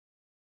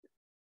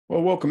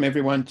Well, welcome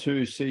everyone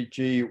to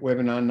CG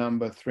webinar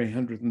number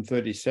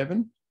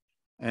 337.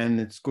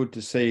 And it's good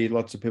to see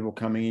lots of people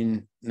coming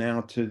in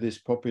now to this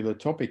popular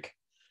topic,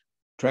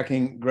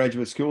 tracking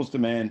graduate skills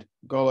demand.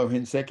 Golo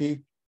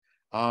Henseke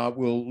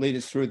will lead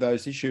us through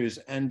those issues.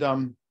 And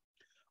I'll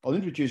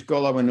introduce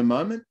Golo in a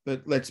moment,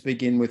 but let's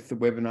begin with the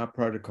webinar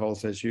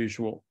protocols as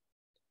usual.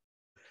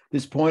 At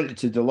this point,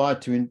 it's a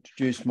delight to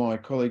introduce my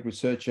colleague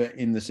researcher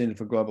in the Centre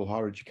for Global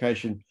Higher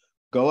Education,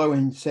 Golo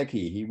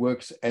Henseke. He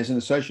works as an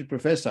associate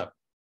professor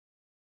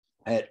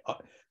at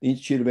the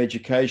Institute of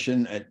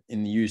Education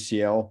in the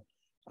UCL.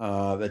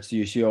 That's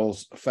the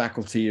UCL's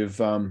Faculty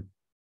of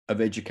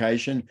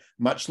Education,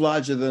 much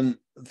larger than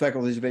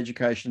faculties of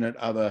education at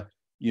other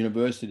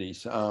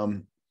universities.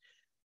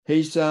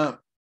 He's got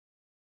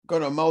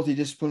a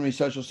multidisciplinary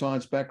social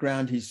science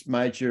background. His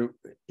major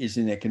is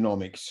in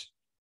economics.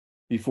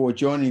 Before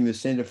joining the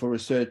Centre for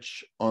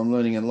Research on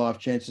Learning and Life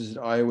Chances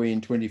at IOE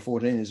in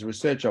 2014 as a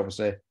research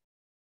officer,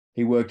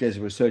 he worked as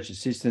a research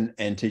assistant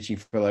and teaching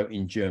fellow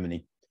in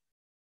Germany.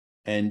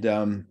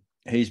 And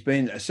he's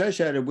been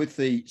associated with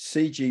the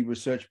CG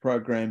research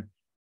program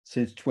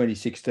since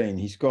 2016.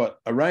 He's got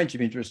a range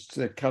of interests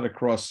that cut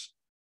across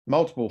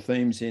multiple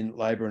themes in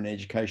labour and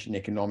education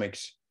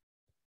economics.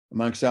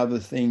 Amongst other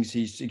things,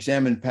 he's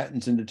examined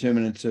patterns and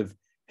determinants of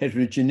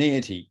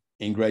heterogeneity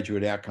in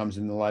graduate outcomes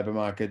in the labour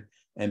market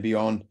and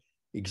beyond,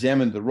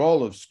 examined the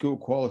role of school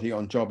quality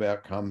on job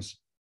outcomes,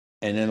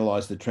 and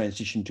analysed the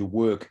transition to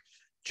work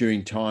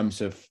during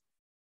times of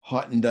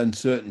heightened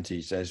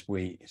uncertainties, as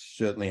we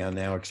certainly are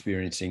now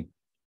experiencing.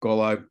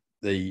 Golo,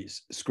 the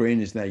screen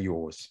is now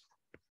yours.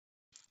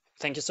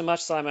 Thank you so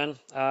much, Simon.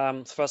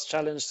 The first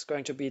challenge is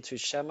going to be to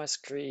share my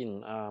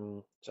screen.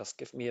 Just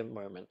give me a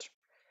moment.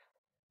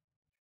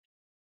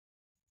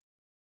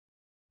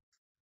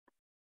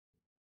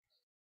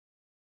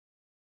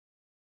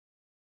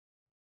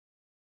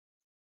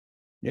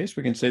 Yes,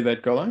 we can see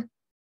that, Golo.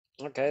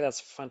 Okay,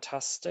 that's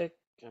fantastic.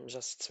 I'm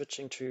just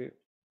switching to...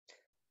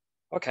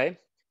 Okay,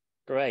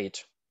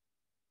 great.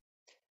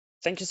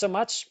 Thank you so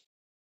much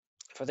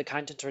for the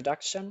kind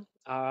introduction.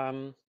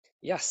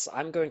 Yes,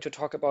 I'm going to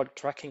talk about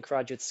tracking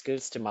graduate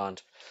skills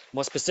demand,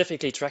 more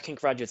specifically tracking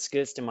graduate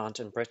skills demand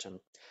in Britain.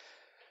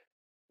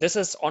 This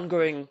is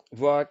ongoing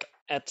work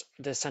at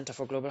the Centre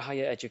for Global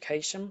Higher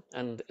Education,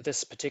 and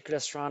this particular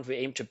strand we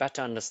aim to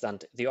better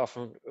understand the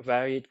often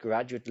varied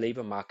graduate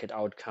labour market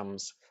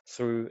outcomes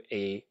through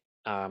a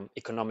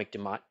economic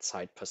demand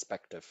side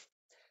perspective.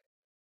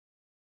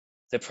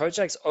 The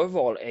project's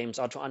overall aims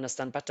are to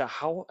understand better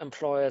how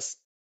employers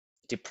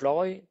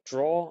deploy,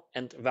 draw,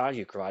 and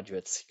value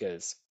graduate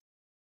skills.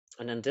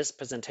 And in this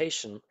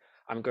presentation,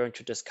 I'm going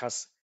to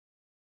discuss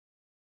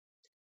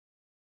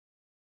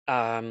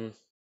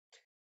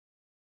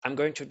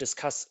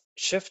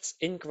shifts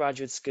in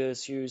graduate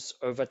skills use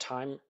over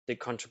time, the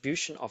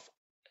contribution of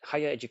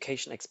higher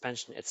education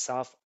expansion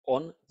itself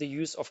on the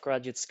use of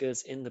graduate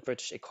skills in the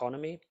British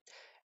economy,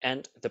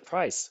 and the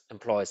price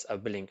employers are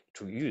willing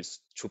to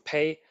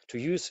pay to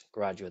use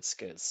graduate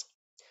skills.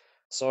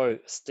 So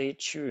stay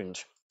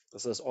tuned.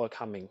 This is all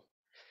coming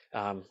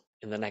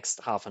in the next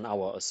half an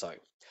hour or so.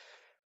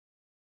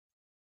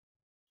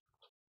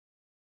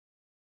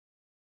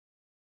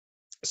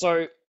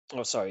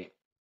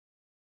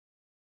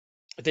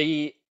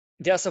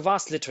 There's a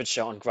vast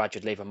literature on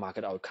graduate labor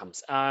market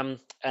outcomes, and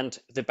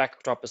the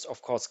backdrop is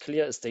of course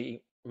clear, is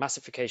the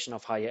massification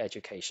of higher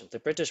education. The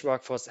British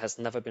workforce has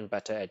never been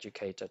better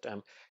educated.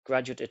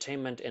 Graduate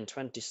attainment in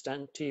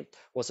 2020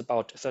 was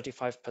about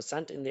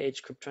 35% in the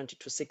age group 20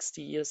 to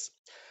 60 years,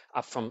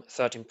 up from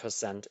 13%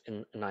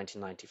 in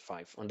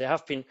 1995. And there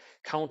have been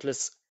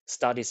countless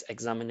studies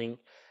examining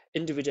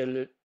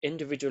individual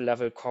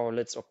level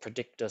correlates or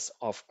predictors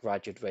of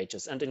graduate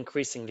wages, and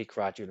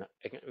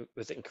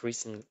with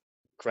increasing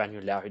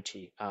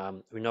granularity.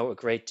 We know a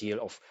great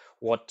deal of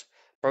what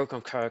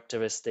program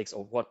characteristics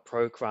or what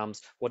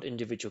programs, what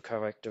individual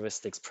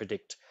characteristics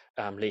predict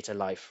later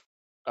life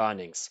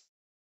earnings.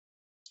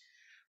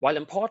 While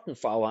important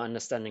for our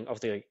understanding of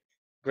the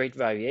great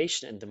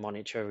variation in the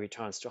monetary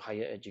returns to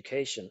higher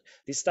education,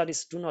 these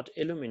studies do not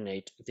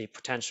illuminate the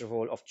potential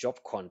role of job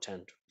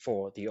content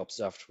for the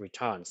observed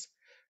returns.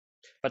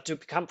 But to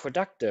become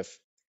productive,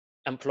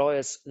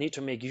 employers need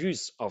to make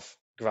use of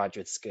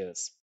graduate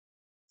skills.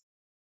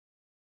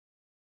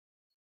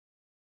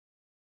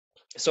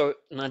 So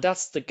now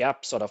that's the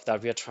gap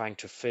that we are trying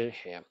to fill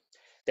here.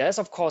 There is,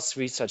 of course,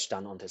 research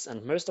done on this,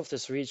 and most of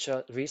this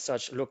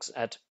research looks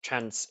at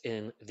trends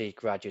in the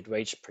graduate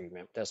wage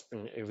premium. There's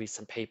been a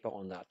recent paper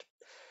on that.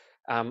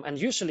 And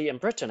usually in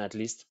Britain, at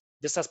least,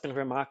 this has been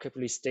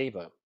remarkably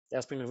stable.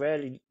 There's been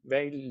very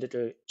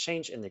little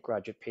change in the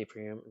graduate pay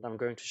premium, and I'm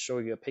going to show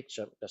you a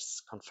picture that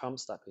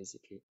confirms that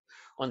basically.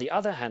 On the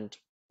other hand,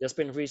 there's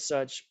been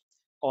research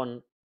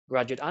on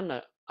graduate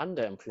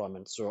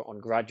underemployment, so on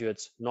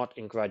graduates not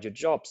in graduate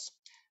jobs,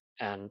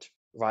 and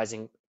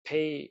rising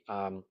pay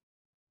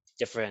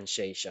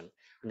differentiation.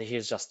 And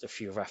here's just a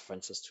few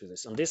references to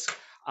this. And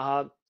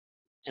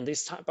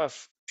this type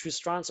of two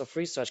strands of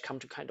research come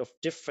to kind of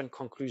different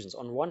conclusions.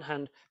 On one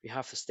hand, we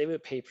have the stable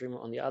pay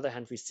premium. On the other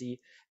hand, we see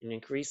an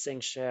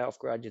increasing share of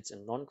graduates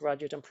in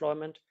non-graduate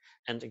employment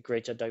and a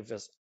greater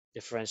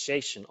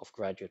differentiation of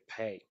graduate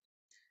pay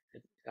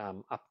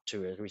up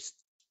to the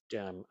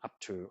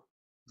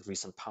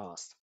recent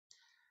past.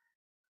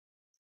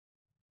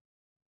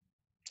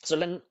 So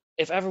then,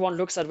 if everyone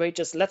looks at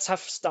wages, let's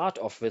start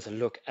off with a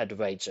look at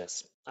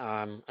wages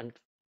and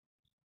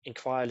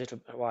inquire a little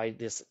why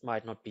this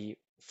might not be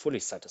fully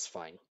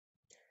satisfying.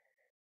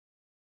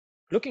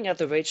 Looking at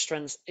the wage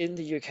trends in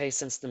the UK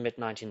since the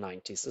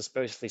mid-1990s, is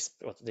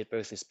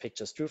both these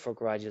pictures true for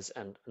graduates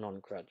and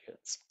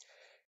non-graduates.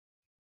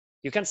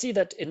 You can see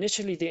that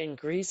initially the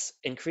increase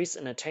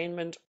in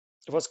attainment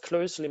was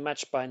closely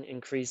matched by an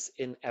increase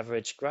in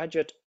average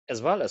graduate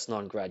as well as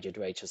non-graduate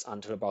wages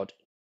until about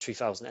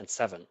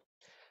 2007.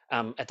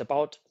 At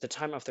about the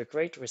time of the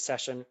Great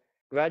Recession,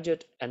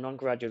 graduate and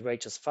non-graduate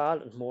wages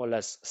fell and more or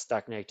less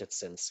stagnated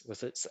since,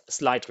 with a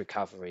slight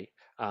recovery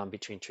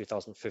between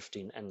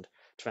 2015 and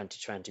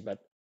 2020, but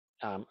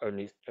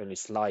only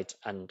slight.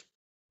 And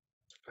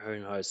who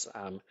knows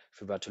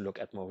if we were to look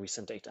at more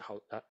recent data,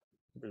 how that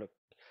look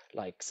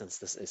like, since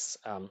this is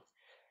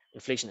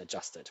inflation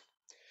adjusted.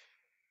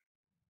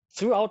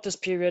 Throughout this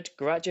period,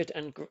 graduate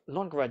and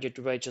non-graduate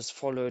wages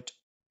followed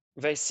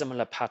very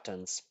similar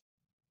patterns,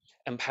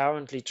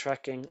 apparently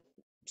tracking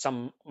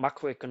some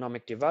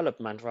macroeconomic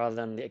development rather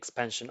than the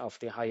expansion of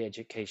the higher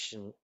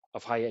education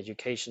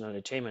and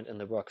attainment in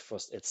the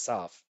workforce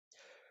itself.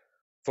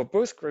 For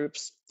both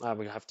groups,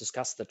 we have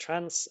discussed the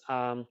trends.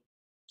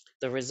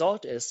 The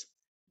result is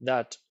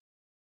that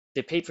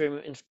the pay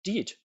premium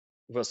indeed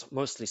was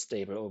mostly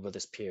stable over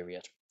this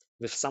period,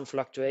 with some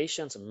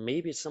fluctuations and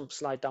maybe some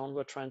slight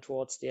downward trend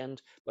towards the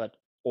end, but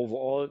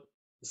overall,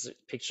 it's a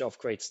picture of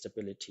great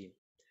stability.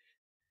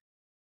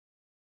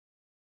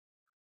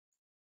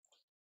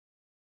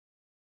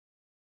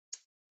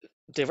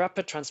 The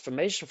rapid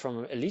transformation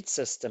from an elite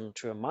system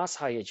to a mass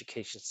higher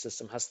education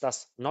system has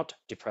thus not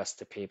depressed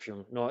the pay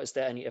premium, nor is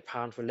there any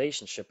apparent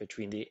relationship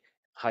between the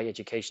higher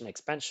education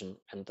expansion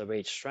and the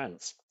wage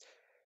trends.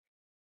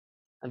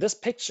 And this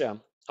picture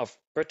of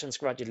Britain's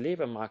graduate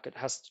labor market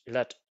has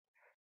led,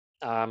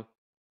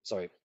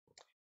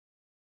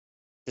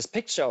 this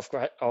picture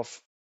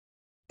of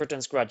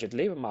Britain's graduate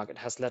labor market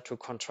has led to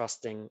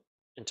contrasting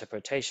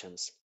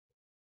interpretations.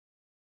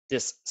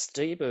 This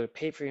stable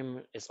pay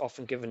premium is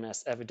often given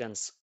as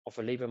evidence of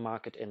a labor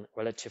market in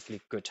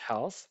relatively good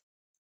health.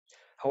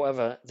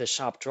 However, the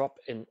sharp drop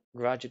in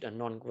graduate and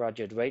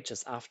non-graduate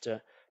wages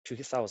after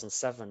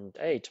 2007 and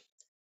 8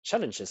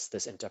 challenges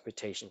this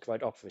interpretation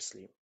quite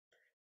obviously.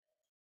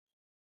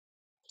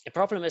 The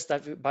problem is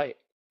that by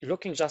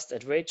looking just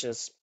at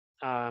wages,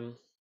 we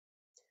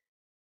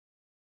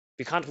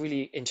can't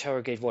really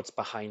interrogate what's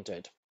behind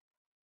it.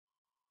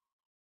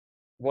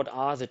 What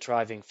are the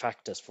driving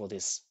factors for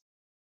this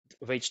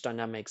wage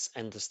dynamics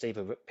and the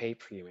stable pay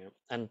premium?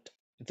 And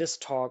this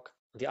talk,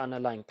 the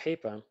underlying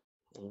paper,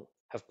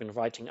 have been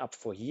writing up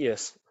for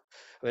years.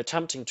 We're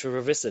attempting to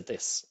revisit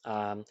this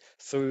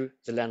through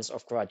the lens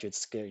of graduate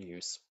skill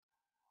use.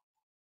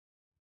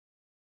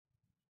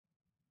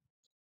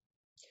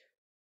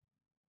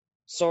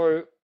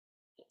 So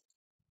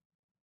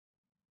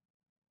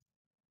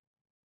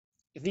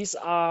these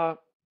are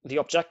the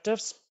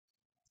objectives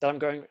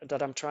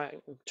that I'm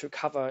trying to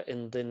cover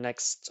in the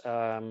next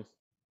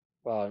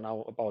well,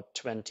 now about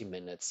 20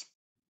 minutes.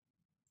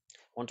 I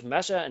want to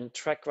measure and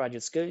track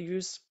graduate skill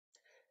use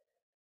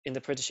in the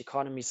British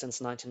economy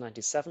since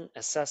 1997,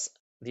 assess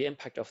the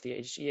impact of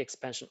the HE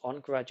expansion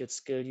on graduate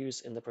skill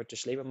use in the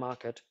British labour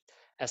market,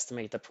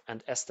 estimate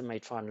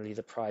finally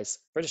the price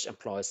British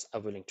employers are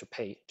willing to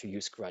pay to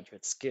use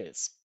graduate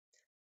skills.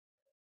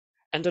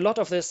 And a lot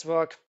of this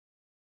work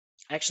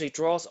actually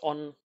draws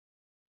on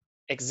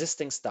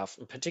existing stuff.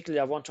 And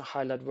particularly, I want to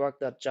highlight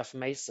work that Jeff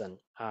Mason,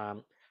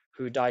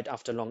 who died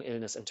after long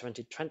illness in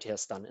 2020,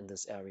 has done in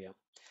this area.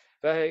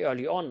 Very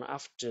early on,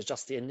 after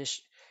just the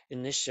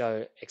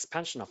initial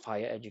expansion of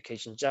higher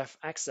education, Jeff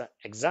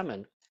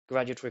examined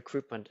graduate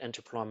recruitment and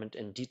deployment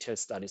in detailed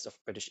studies of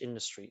British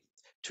industry.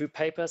 Two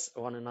papers,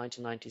 one in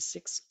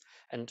 1996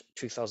 and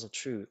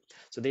 2002.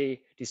 So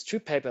these two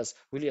papers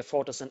really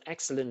afford us an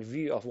excellent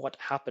view of what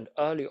happened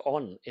early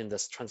on in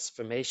this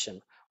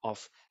transformation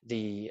of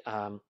the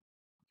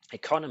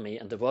economy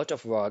and the world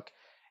of work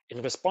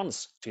in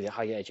response to the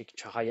higher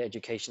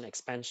education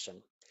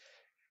expansion.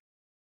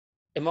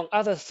 Among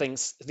other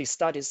things, these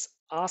studies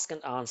ask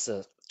and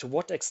answer to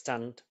what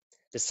extent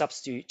the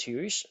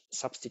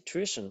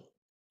substitution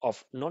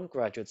of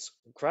non-graduates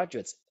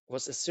graduates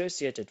was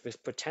associated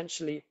with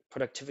potentially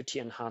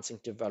productivity-enhancing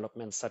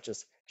developments such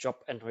as job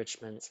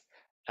enrichment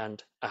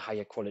and a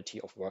higher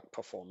quality of work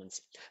performance.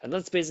 And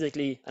that's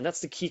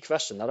the key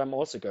question that I'm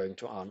also going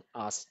to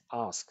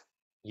ask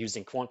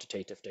using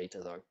quantitative data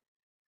though.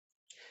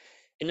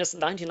 In this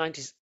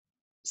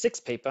 1996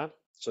 paper,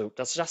 so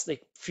that's just a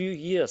few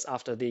years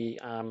after the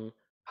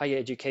higher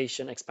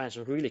education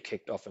expansion really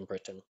kicked off in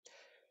Britain,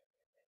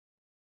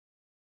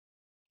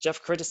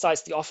 Jeff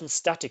criticized the often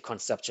static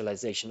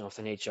conceptualization of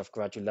the nature of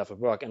graduate level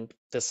work, and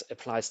this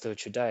applies still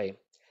today.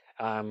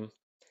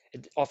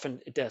 It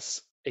often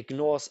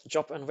ignores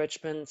job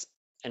enrichment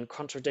and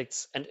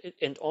contradicts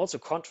and also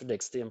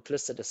contradicts the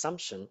implicit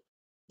assumption,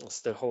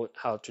 still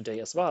held today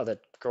as well,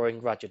 that growing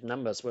graduate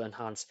numbers will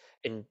enhance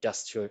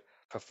industrial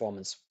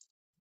performance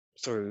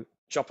through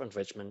job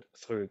enrichment,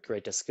 through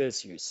greater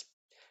skills use.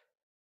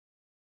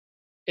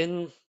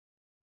 In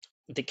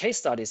the case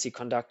studies he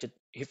conducted,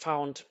 he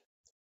found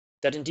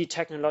that indeed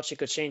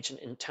technological change and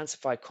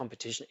intensified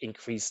competition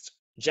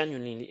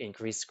genuinely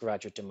increased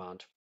graduate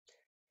demand.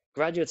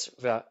 Graduates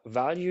were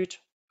valued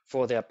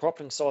for their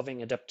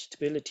problem-solving,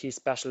 adaptability,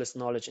 specialist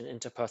knowledge, and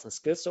interpersonal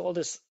skills. So all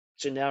this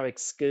generic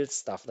skill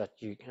stuff that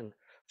you can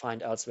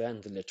find elsewhere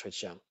in the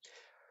literature.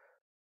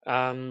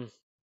 And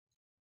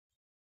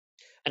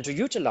to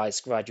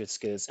utilize graduate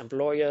skills,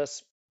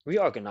 employers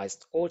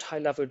reorganized old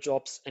high-level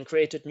jobs and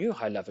created new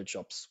high-level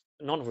jobs,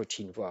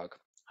 non-routine work.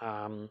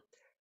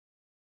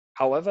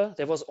 However,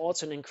 there was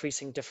also an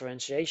increasing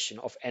differentiation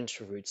of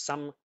entry routes.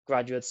 Some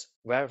graduates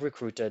were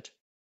recruited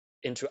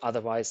into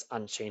otherwise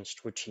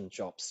unchanged routine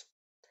jobs.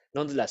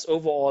 Nonetheless,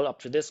 overall,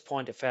 up to this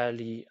point, a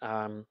fairly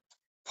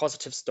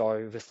positive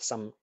story with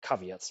some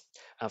caveats.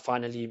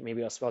 Finally,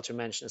 maybe as well to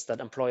mention is that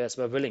employers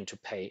were willing to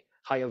pay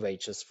higher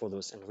wages for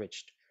those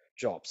enriched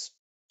jobs.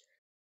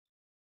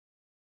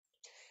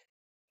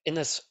 In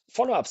this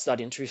follow-up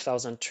study in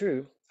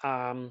 2002,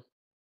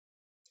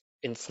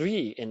 in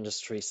 3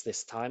 industries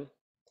this time,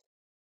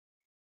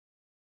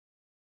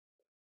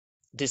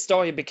 the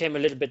story became a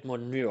little bit more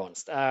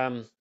nuanced.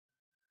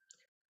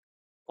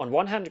 On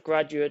one hand,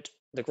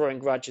 the growing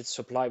graduate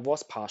supply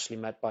was partially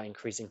met by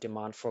increasing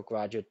demand for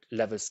graduate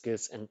level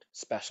skills and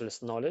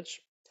specialist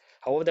knowledge.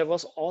 However, there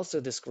was also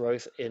this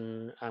growth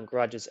in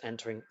graduates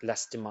entering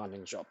less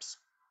demanding jobs.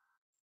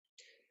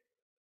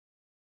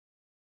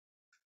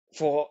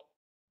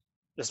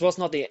 This was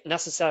not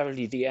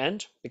necessarily the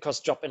end,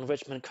 because job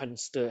enrichment can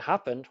still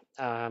happen.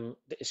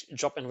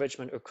 Job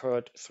enrichment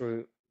occurred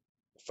through,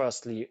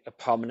 firstly, a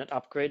permanent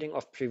upgrading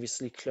of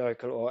previously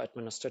clerical or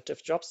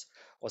administrative jobs,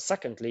 or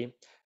secondly,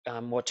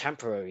 more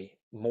temporary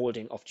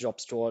molding of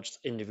jobs towards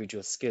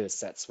individual skill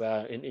sets,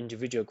 where an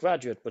individual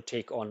graduate would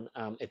take on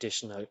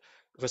additional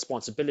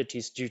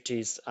responsibilities,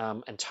 duties,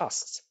 and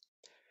tasks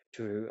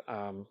to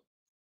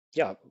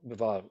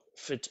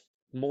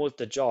mold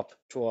the job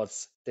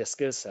towards their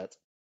skill set.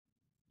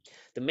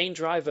 The main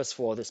drivers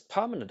for this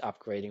permanent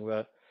upgrading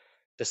were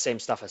the same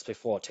stuff as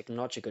before: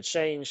 technological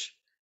change,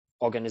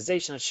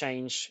 organizational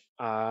change,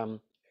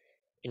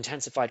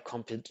 intensified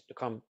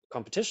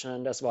competition,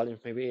 and as well,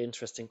 it may be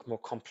interesting, more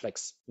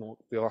complex, more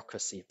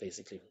bureaucracy,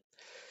 basically.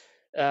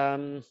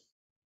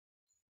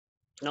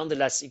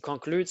 Nonetheless, he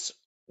concludes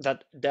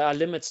that there are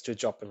limits to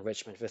job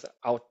enrichment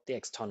without the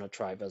external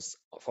drivers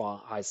for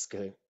high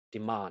skill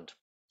demand.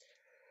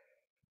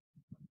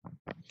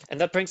 And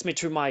that brings me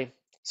to my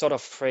sort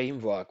of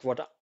framework,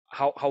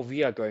 how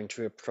we are going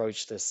to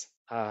approach this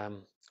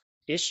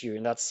issue,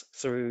 and that's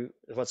through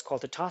what's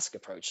called the task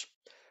approach.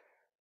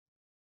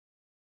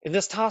 In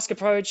this task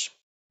approach,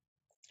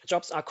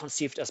 jobs are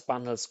conceived as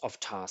bundles of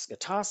tasks. A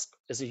task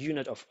is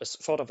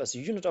thought of as a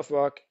unit of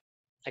work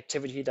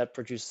activity that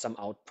produces some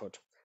output.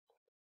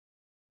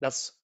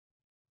 That's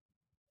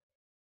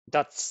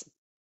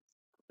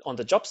on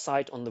the job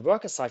side. On the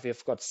worker side,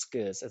 we've got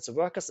skills. It's a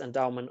worker's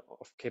endowment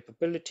of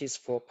capabilities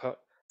for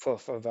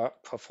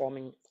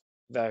performing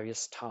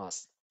various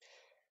tasks.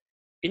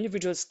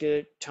 Individual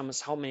skill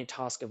determines how many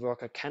tasks a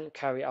worker can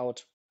carry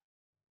out,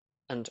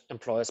 and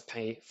employers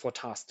pay for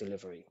task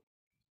delivery.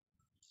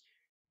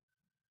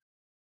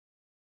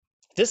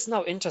 This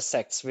now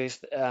intersects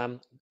with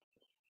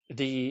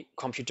the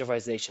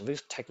computerization,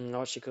 with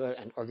technological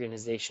and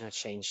organizational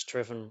change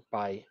driven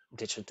by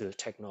digital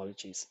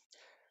technologies.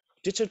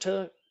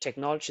 Digital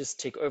technologies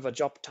take over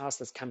job tasks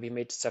that can be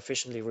made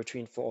sufficiently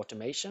routine for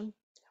automation,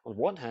 on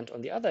one hand.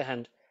 On the other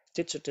hand,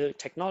 digital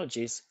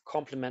technologies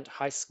complement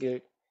high-skill,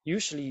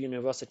 usually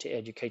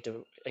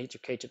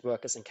university-educated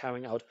workers in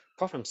carrying out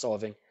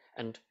problem-solving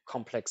and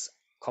complex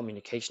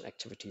communication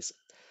activities.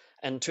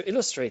 And to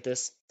illustrate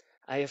this,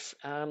 I have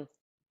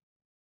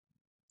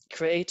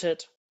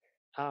created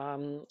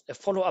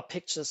follow-up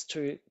pictures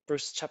to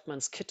Bruce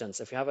Chapman's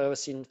kittens. If you have ever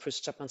seen Bruce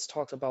Chapman's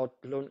talks about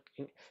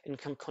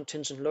income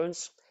contingent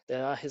loans,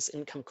 there are his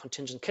income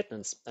contingent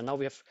kittens. And now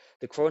we have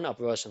the grown-up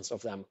versions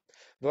of them,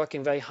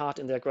 working very hard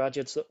in their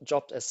graduate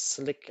job as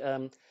slick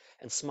and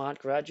smart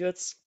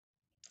graduates,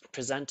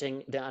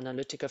 presenting their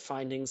analytical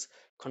findings,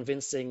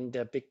 convincing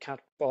their big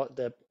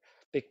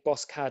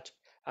boss cat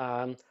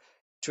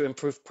to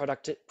improve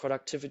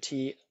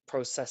productivity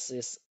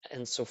processes,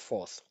 and so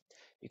forth.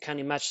 You can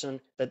imagine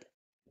that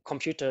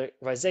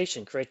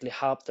computerization greatly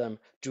helped them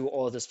do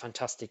all this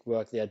fantastic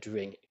work they are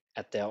doing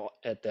at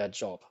their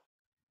job.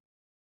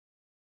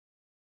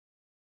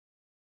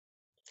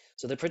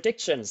 So the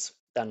predictions,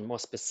 then, more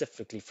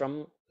specifically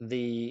from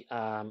the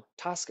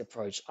task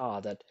approach,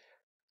 are that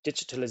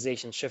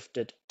digitalization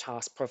shifted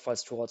task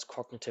profiles towards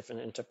cognitive and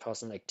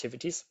interpersonal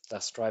activities,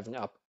 thus driving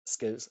up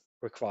skills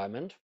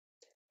requirement.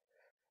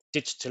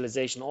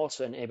 Digitalization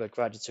also enabled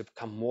graduates to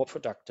become more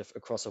productive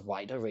across a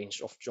wider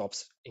range of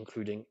jobs,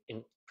 including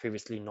in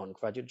previously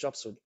non-graduate jobs.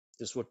 So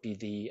this would be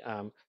the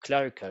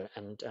clerical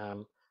and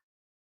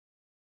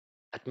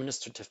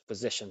administrative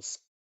positions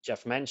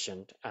Jeff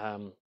mentioned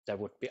that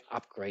would be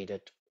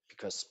upgraded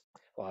because,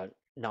 well,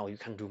 now you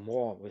can do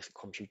more with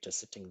computers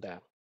sitting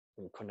there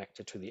and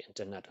connected to the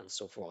internet and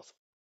so forth.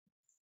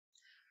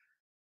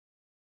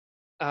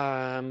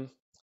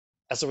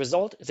 As a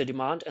result, the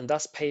demand and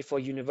thus pay for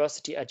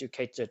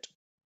university-educated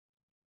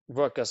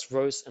workers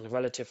rose in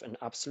relative and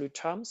absolute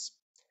terms.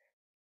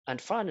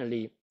 And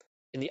finally,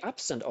 in the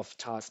absence of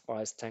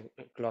task-based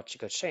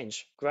technological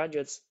change,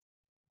 graduates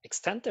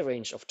extend the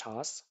range of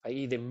tasks,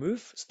 i.e. they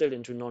move still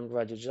into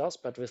non-graduate jobs,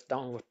 but with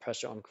downward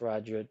pressure on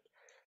graduate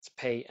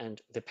pay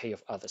and the pay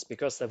of others,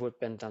 because there would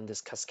have been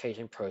this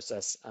cascading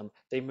process.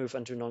 They move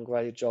into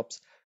non-graduate jobs.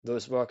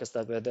 Those workers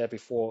that were there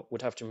before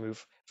would have to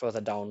move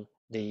further down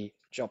the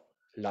job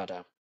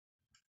ladder.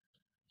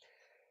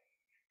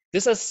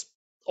 This is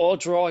all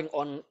drawing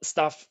on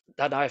stuff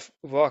that I've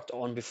worked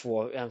on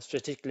before,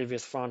 particularly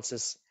with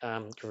Francis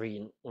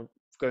Green,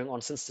 going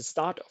on since the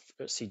start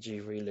of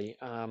CG, really.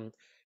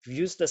 We've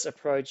used this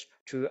approach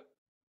to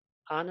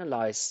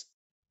analyze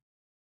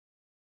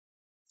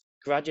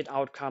graduate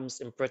outcomes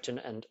in Britain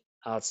and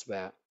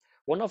elsewhere.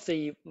 One of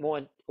the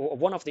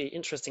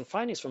interesting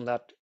findings from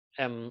that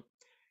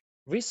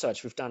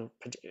research we've done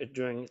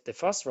during the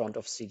first round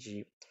of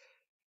CG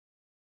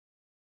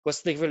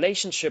was the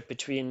relationship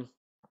between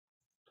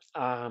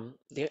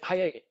the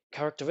higher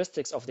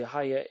characteristics of the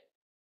higher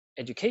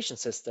education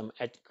system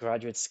at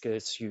graduate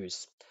skills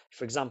use.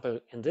 For example,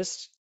 in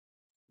this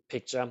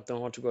picture,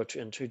 don't want to go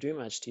into too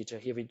much detail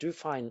here, we do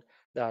find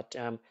that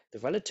the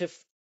relative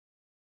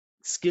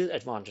skill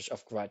advantage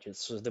of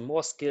graduates, so the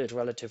more skilled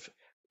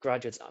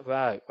graduates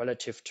were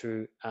relative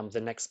to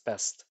the next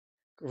best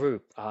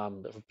group,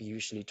 that would be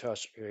usually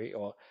tertiary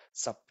or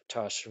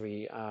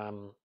sub-tertiary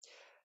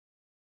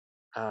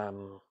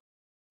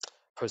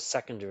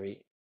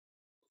post-secondary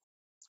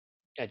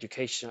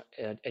educational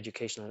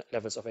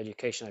levels of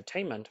educational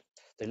attainment,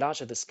 the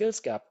larger the skills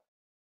gap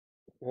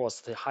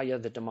was, the higher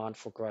the demand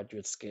for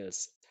graduate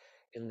skills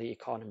in the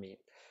economy.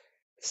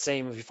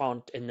 Same, we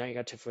found a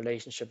negative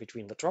relationship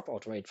between the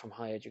dropout rate from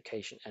higher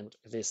education and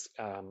this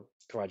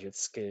graduate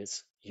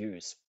skills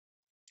use.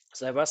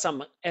 So there was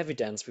some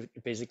evidence,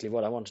 basically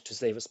what I wanted to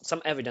say was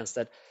some evidence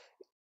that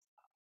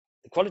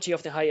the quality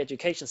of the higher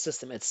education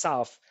system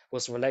itself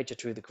was related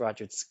to the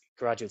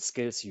graduate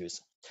skills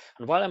use.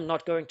 And while I'm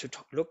not going to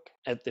look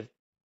at the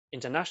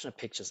international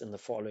pictures in the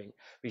following,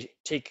 we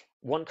take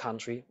one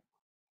country,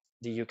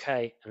 the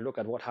UK, and look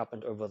at what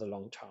happened over the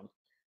long term.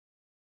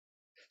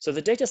 So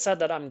the data set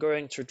that I'm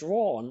going to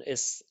draw on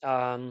is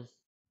the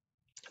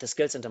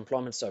Skills and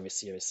Employment Survey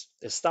series.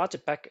 It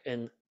started back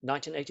in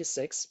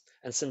 1986,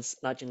 and since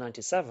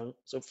 1997,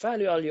 so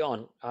fairly early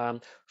on,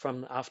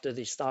 from after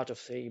the start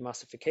of the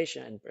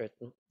massification in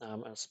Britain,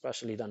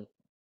 especially then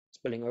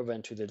spilling over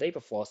into the labor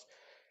force,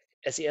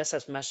 SES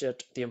has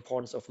measured the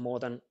importance of more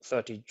than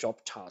 30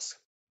 job tasks,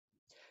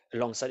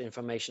 alongside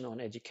information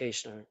on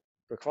educational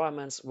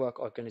requirements, work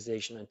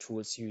organization, and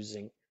tools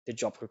using the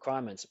job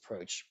requirements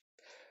approach.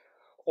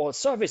 All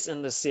surveys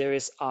in this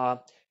series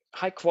are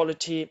high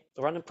quality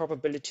random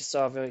probability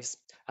surveys,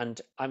 and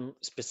I'm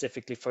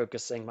specifically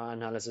focusing my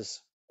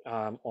analysis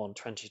on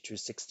 20 to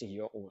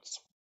 60-year-olds.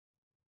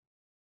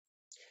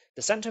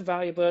 The center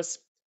variables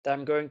that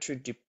I'm going to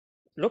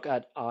look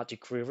at are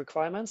degree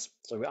requirements.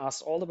 So we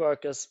asked all the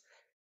workers,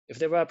 if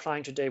they were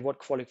applying today, what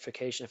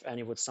qualification, if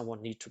any, would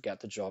someone need to get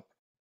the job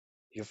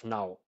you've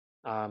now?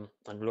 I'm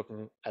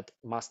looking at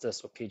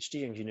master's or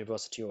PhD in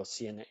university or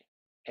CNA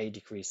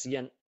degree.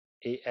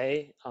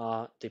 CNAA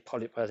are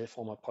the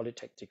former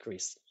Polytech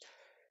degrees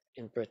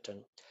in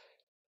Britain.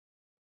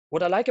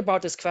 What I like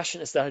about this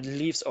question is that it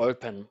leaves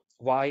open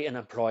why an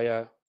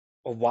employer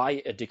or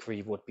why a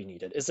degree would be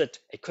needed.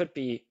 It could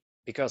be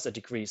because a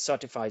degree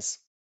certifies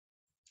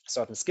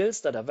certain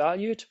skills that are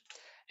valued.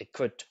 It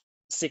could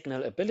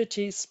signal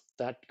abilities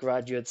that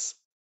graduates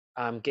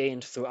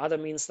gained through other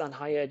means than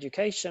higher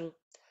education.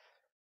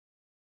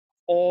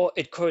 Or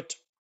it could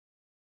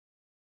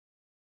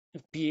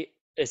be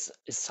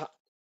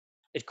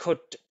it could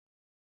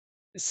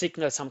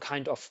signal some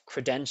kind of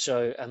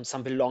credential,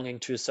 some belonging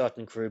to a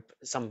certain group,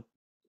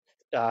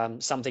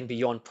 something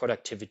beyond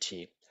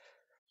productivity.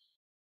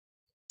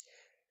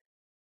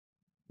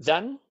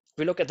 Then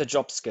we look at the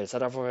job skills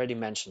that I've already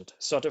mentioned,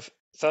 sort of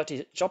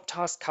 30 job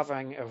tasks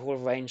covering a whole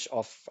range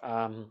of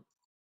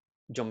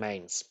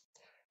domains.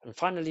 And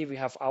finally, we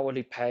have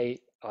hourly pay,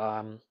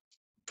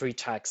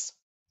 pre-tax,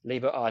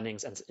 labor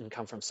earnings, and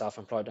income from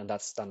self-employed, and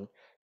that's then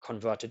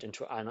converted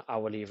into an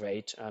hourly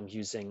rate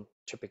using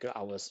typical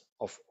hours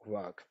of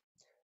work,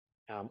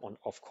 on,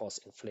 of course,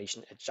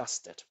 inflation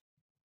adjusted.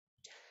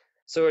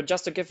 So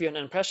just to give you an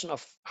impression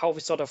of how we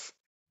sort of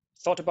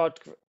thought about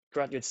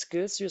graduate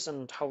skills use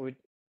and how we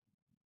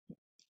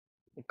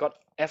got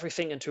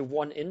everything into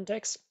one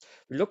index,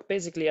 we look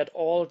basically at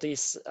all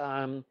these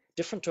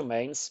different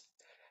domains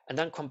and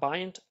then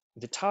combined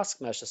the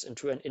task measures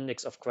into an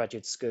index of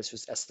graduate skills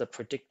use as the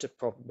predicted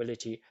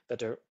probability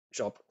that a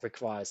job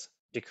requires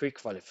degree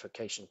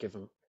qualification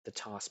given the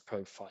task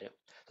profile.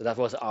 So that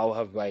was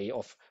our way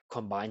of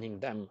combining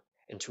them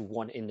into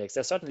one index.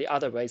 There's certainly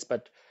other ways,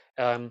 but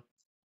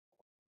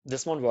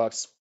this one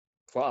works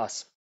for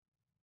us.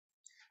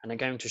 And I'm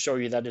going to show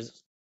you that it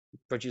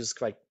produces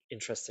quite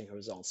interesting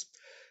results.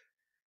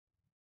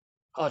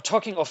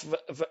 Talking of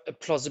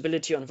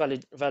plausibility and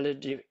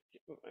validity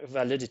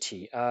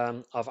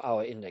of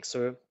our index.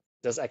 So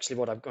that's actually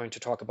what I'm going to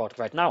talk about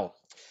right now.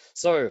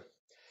 So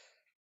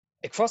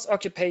across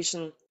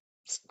occupation,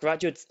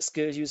 graduate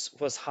skill use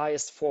was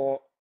highest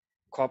for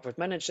corporate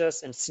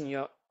managers and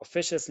senior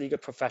officials, legal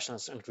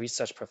professionals, and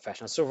research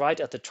professionals. So right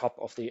at the top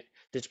of the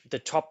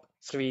top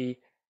three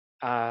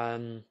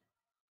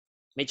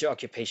major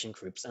occupation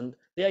groups, and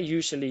they are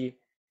usually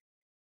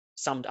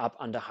summed up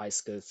under high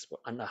skill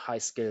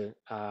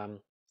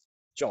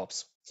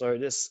jobs. So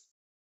this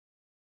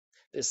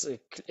is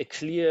a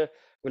clear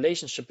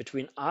relationship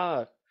between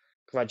our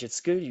graduate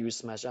skill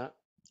use measure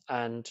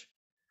and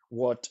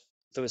what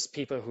those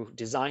people who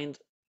designed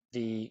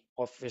the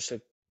official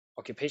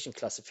occupation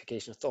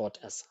classification thought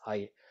as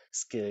high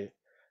skill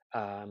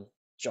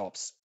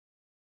jobs.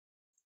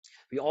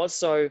 We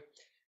also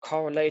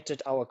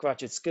correlated our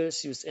graduate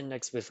skills use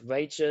index with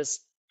wages,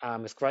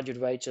 with graduate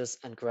wages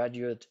and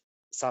graduate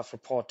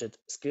self-reported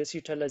skills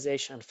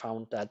utilization, and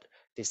found that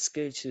the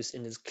skills use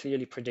index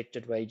clearly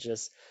predicted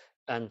wages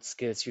and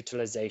skills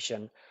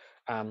utilization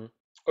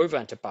over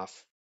and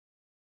above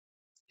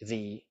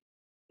the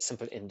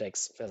simple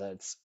index,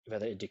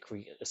 whether a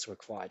degree is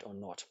required or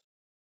not.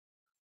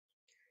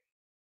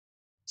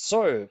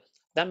 So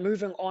then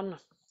moving on.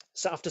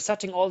 So after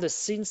setting all the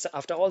scenes,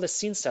 after all the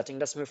scene setting,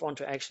 let's move on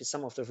to actually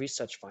some of the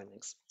research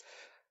findings.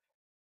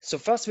 So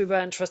first, we were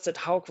interested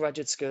how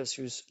graduate skills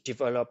use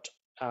developed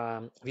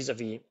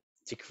vis-a-vis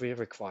degree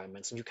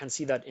requirements. And you can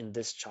see that in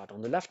this chart.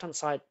 On the left-hand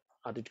side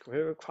are the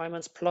degree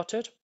requirements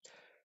plotted.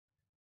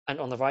 And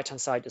on the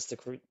right-hand side is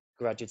the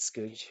graduate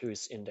skill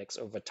use index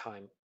over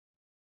time.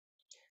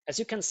 As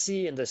you can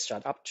see in this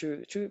chart, up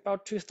to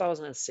about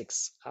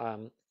 2006,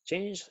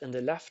 changes in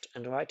the left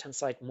and right-hand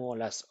side more or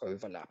less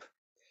overlap.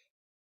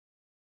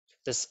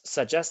 This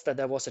suggests that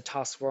there was a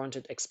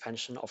task-warranted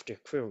expansion of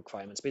degree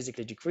requirements.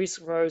 Basically, degrees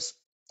rose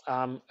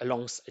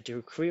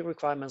degree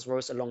requirements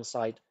rose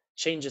alongside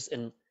changes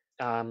in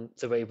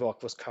the way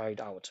work was carried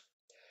out.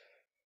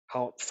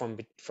 From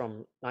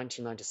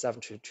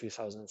 1997 to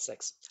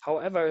 2006.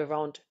 However,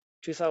 around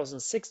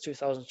 2006,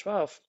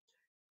 2012,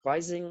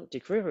 rising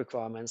degree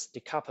requirements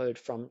decoupled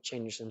from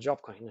changes in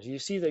job content. You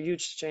see the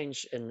huge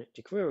change in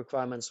degree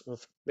requirements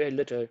with very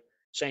little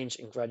change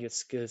in graduate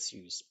skills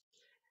use.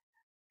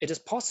 It is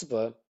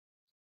possible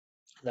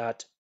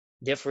that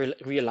they've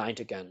realigned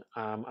again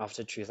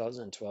after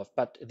 2012,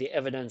 but the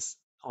evidence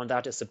on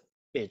that is a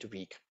bit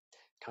weak.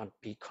 Can't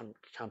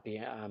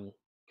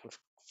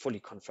fully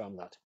confirm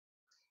that.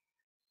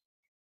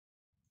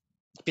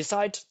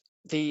 Besides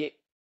the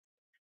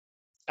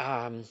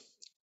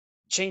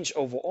change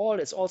overall,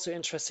 it's also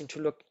interesting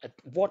to look at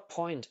what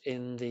point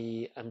in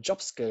the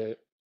job skill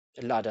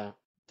ladder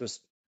those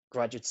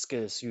graduate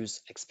skills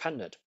use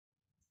expanded.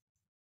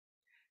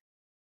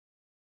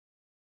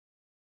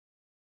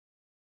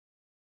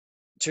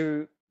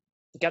 To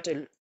get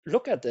a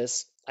look at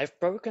this, I've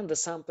broken the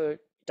sample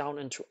down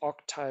into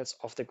octiles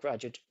of the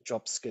graduate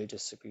job skill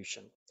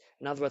distribution.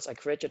 In other words, I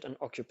created an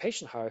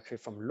occupation hierarchy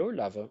from low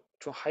level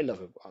to high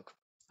level work.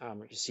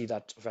 You see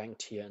that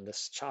ranked here in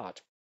this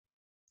chart.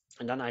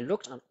 And then I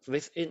looked at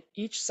within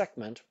each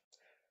segment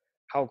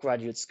how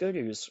graduate skill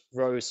use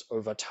rose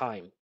over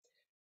time.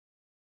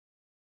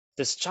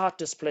 This chart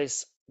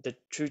displays the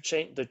true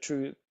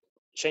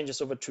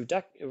changes over the 2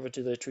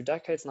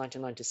 decades,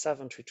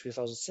 1997 to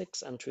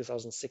 2006 and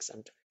 2006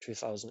 and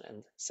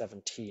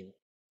 2017.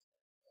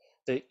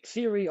 The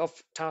theory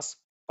of task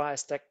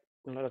bias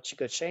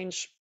technological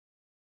change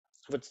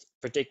would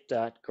predict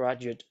that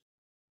graduate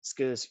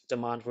skills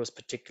demand was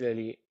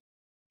particularly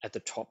at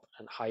the top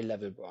and high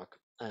level work,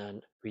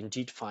 and we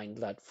indeed find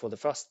that for the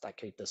first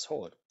decade this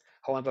hold.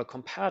 However,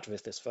 compared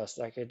with this first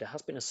decade, there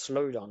has been a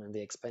slowdown in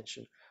the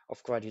expansion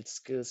of graduate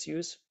skills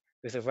use,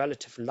 with a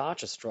relative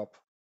largest drop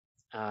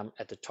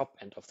at the top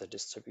end of the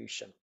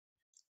distribution.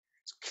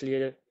 It's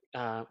clear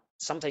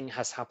something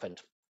has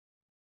happened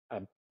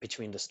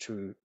between these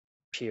two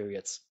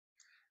periods.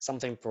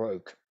 Something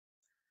broke.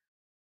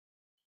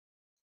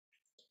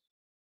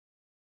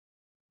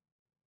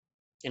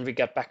 And we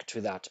get back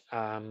to that.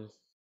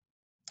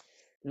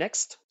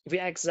 Next, we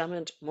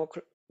examined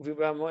we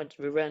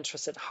were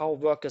interested how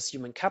workers'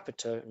 human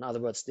capital, in other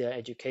words, their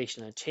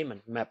education and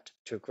attainment, mapped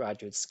to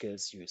graduate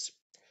skills use.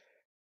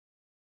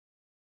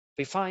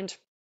 We find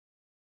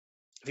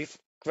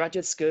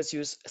graduate skills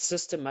use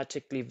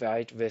systematically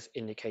varied with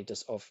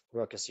indicators of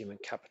workers' human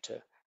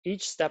capital.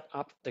 Each step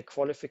up the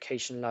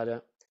qualification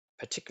ladder,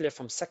 particularly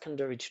from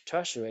secondary to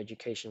tertiary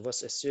education,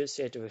 was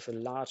associated with a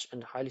large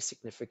and highly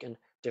significant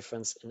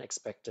difference in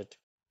expected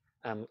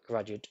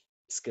graduate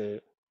skill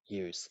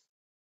use.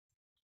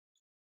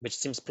 which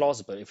seems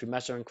plausible. If you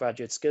measure in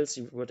graduate skills,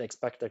 you would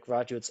expect that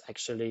graduates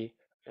actually,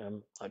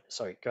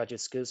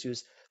 graduate skills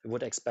use, we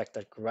would expect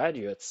that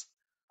graduates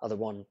are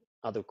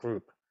the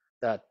group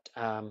that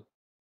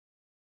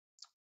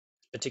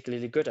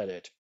particularly good at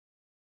it.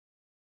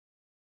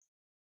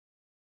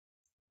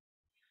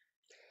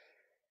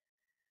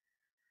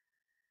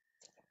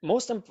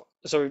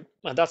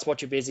 That's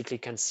what you basically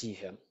can see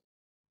here.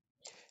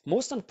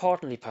 Most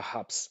importantly,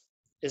 perhaps,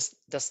 is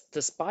that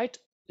despite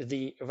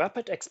the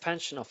rapid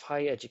expansion of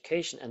higher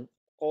education and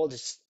all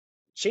these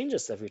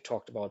changes that we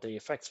talked about, the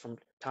effects from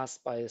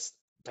task-based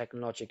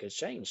technological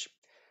change,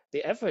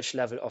 the average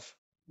level of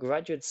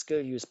graduate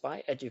skill use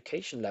by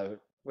education level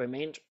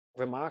remained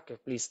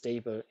remarkably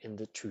stable in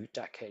the 2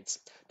 decades.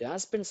 There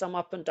has been some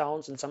up and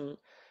downs and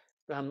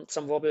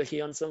some wobble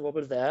here and some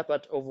wobble there,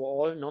 but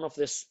overall, none of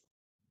this,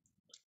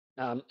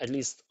 at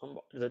least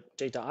the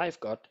data I've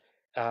got,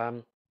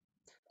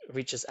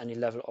 reaches any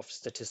level of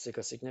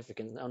statistical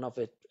significance. None of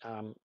it,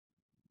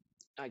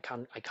 I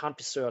can't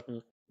be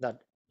certain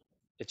that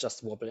it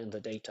just wobble in the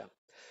data.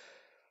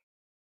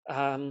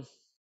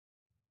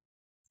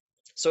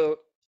 So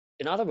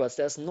in other words,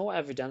 there's no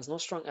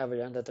strong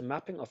evidence that the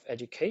mapping of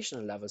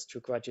educational levels to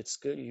graduate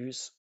skill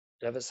use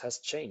levels has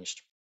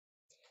changed.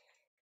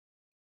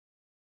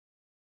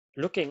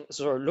 Looking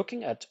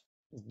at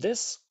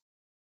this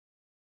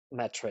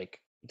metric,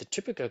 the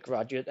typical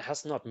graduate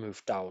has not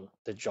moved down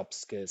the job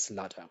skills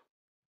ladder.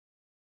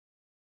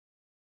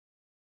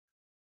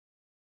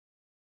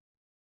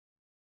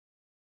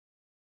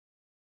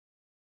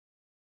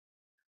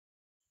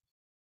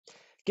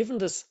 Given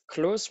this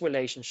close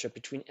relationship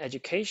between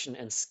education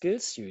and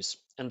skills use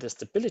and the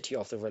stability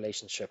of the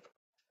relationship,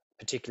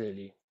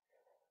 particularly,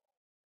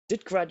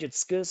 did graduate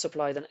skills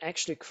supply then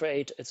actually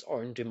create its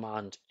own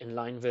demand in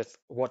line with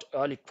what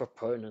early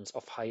proponents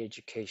of higher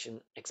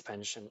education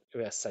expansion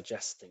were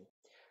suggesting?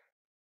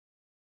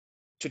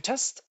 To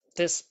test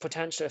this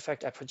potential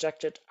effect, I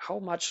projected how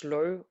much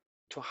low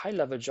to high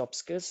level job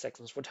skills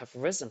segments would have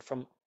risen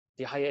from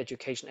the higher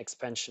education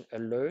expansion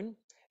alone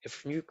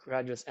if new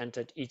graduates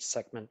entered each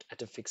segment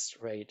at a fixed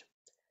rate.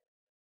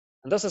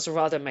 And this is a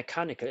rather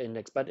mechanical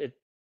index, but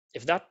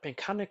if that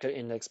mechanical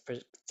index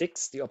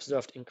predicts the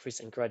observed increase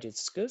in graduate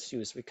skills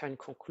use, we can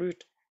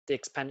conclude the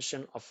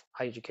expansion of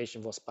higher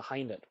education was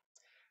behind it.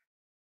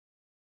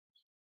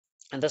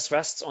 And this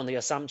rests on the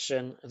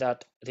assumption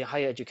that the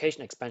higher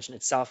education expansion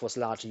itself was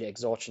largely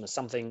exogenous,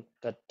 something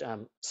that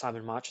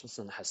Simon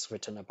Marchinson has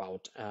written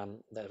about,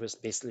 that was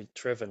basically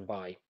driven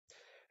by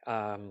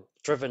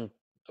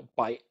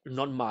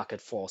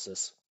non-market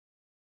forces.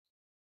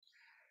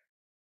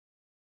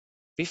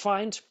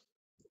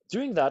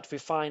 During that, we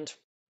find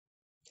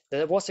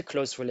there was a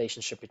close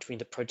relationship between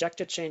the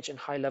projected change in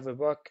high-level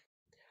work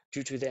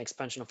due to the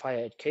expansion of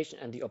higher education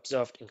and the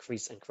observed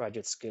increase in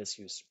graduate skills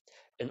use.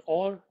 In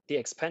all, the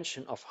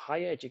expansion of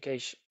higher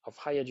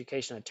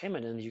education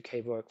attainment in the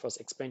UK workforce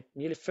explained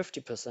nearly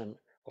 50%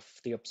 of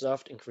the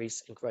observed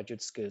increase in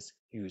graduate skills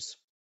use.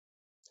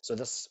 So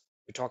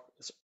we talk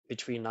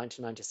between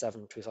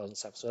 1997 and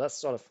 2007. So that's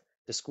sort of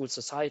the school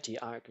society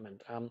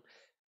argument.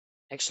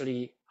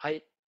 Actually,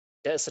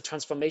 there is a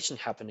transformation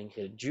happening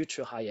here due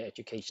to higher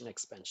education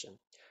expansion.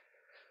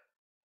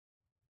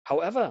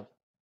 However,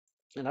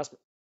 and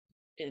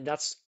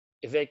that's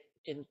a very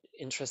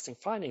interesting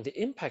finding,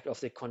 the impact of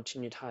the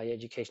continued higher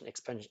education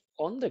expansion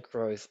on the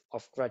growth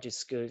of graduate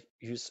skill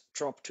use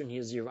dropped to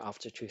near zero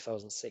after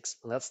 2006.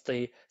 And that's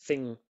the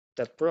thing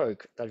that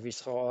broke that we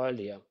saw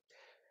earlier.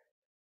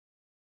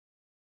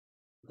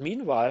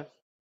 Meanwhile,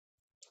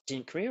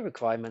 the career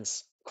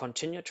requirements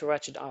continue to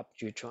ratchet up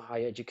due to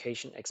higher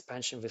education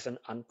expansion with an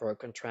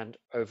unbroken trend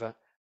over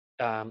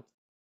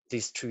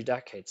these 2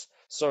 decades.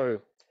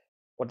 So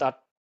what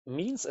that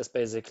means is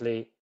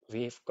basically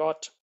we've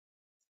got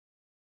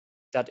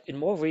that in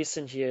more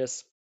recent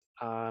years,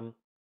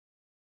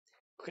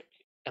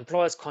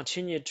 employers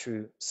continue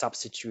to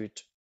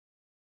substitute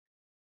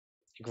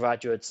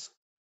graduates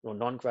or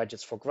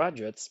non-graduates for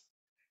graduates,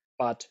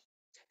 but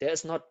there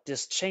is not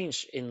this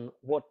change in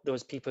what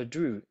those people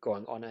do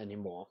going on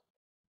anymore.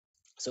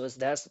 So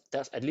there's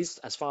at least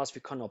as far as we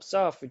can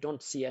observe, we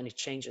don't see any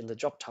change in the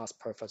job task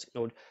profiles,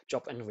 no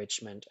job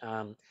enrichment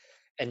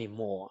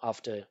anymore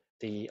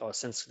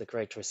since the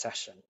Great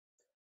Recession.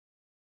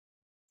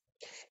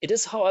 It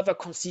is, however,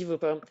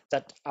 conceivable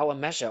that our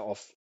measure of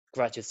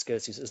graduate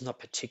skills use is not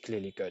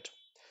particularly good.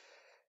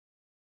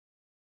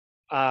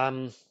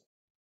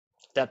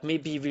 That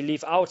maybe we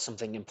leave out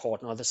something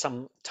important, or there's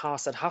some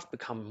tasks that have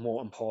become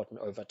more important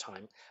over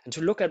time. And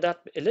to look at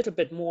that a little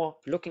bit more,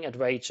 looking at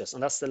wages,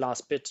 and that's the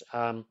last bit,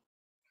 the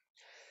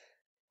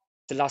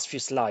last few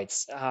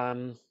slides.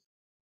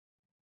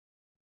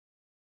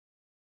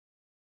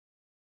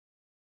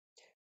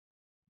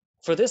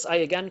 For this, I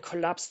again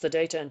collapsed the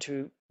data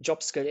into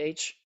job skill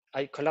age.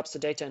 I collapsed the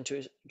data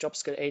into job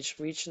skill age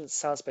region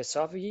cells by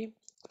survey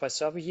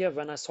year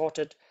when I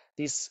sorted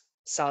these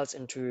cells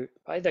into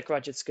either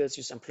graduate skills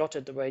use and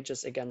plotted the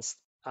wages against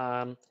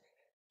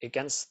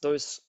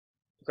those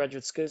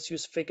graduate skills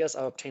use figures.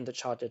 I obtained the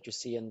chart that you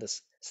see in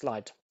this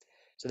slide.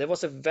 So there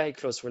was a very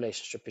close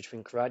relationship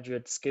between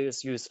graduate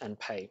skills use and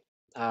pay.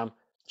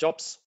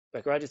 Jobs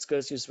where graduate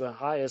skills use were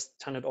highest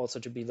tended also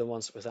to be the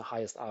ones with the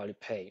highest hourly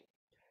pay.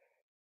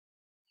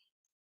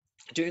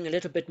 Doing a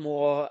little bit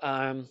more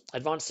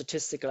advanced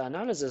statistical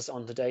analysis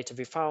on the data,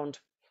 we found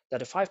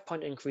that a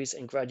 5-point increase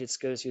in graduate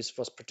skills use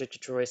was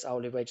predicted to raise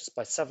hourly wages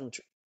by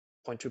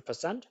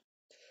 7.2%.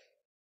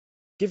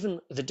 Given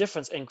the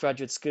difference in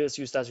graduate skills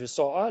used, as you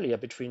saw earlier,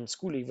 between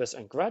school leavers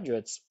and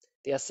graduates,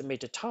 the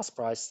estimated task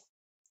price,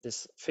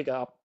 this figure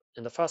up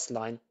in the first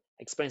line,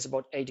 explains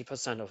about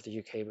 80% of the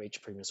UK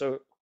wage premium.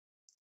 So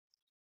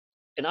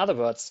in other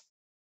words,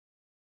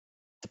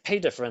 the pay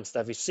difference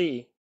that we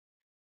see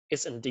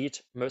is indeed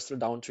mostly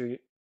down to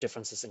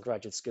differences in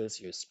graduate skills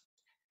use.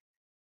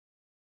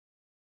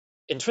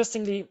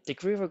 Interestingly,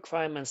 degree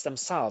requirements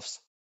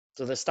themselves,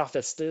 so the stuff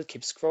that still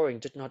keeps growing,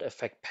 did not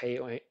affect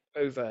pay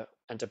over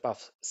and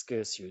above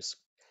skills use.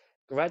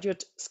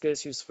 Graduate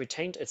skills use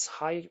retained its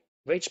high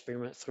wage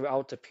premium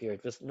throughout the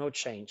period with no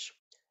change.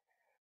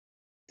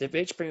 The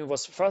wage premium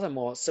was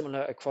furthermore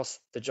similar across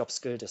the job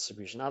skill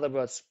distribution. In other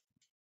words,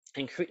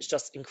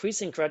 just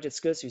increasing graduate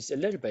skills use a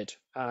little bit,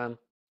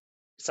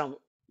 some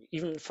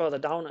even further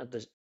down at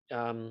the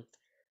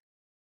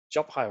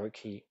job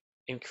hierarchy,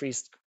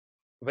 increased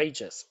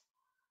wages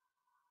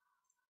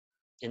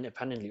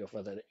independently of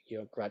whether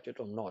you're a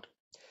graduate or not.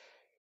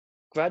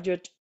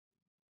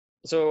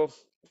 So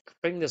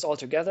bringing this all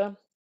together,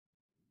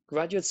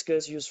 graduate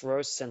skills use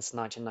rose since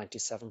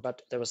 1997,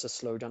 but there was a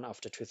slowdown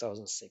after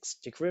 2006.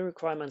 Degree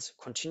requirements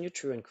continued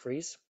to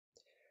increase.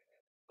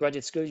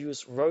 Graduate skill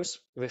use rose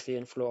with the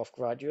inflow of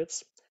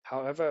graduates.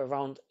 However,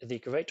 around the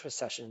Great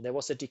Recession, there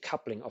was a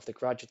decoupling of the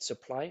graduate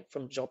supply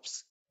from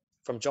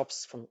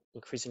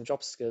increasing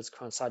job skills,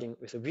 coinciding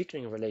with a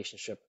weakening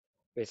relationship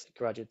with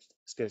graduate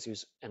skills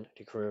use and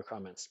degree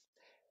requirements.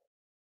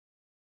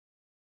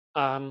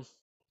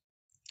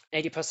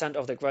 80%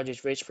 of the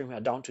graduate wage premium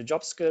are down to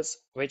job skills,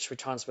 wage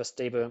returns were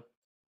stable,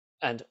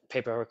 and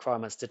paper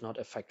requirements did not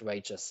affect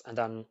wages. And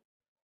then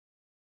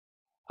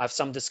I have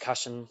some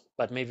discussion,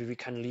 but maybe we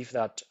can leave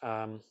that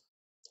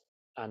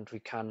and we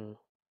can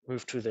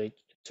move to the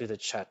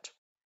chat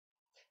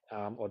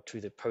or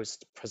to the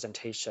post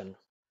presentation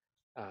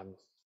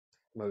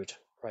mode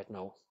right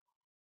now.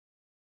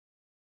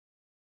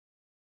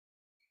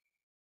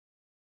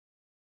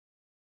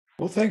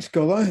 Well, thanks,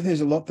 Golo.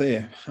 There's a lot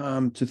there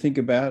to think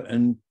about,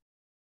 and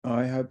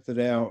I hope that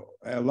our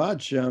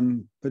large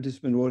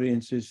participant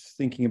audience is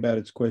thinking about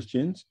its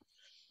questions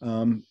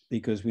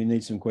because we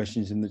need some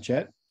questions in the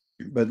chat.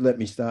 But let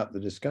me start the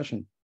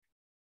discussion.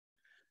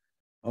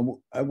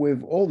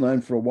 We've all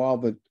known for a while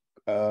that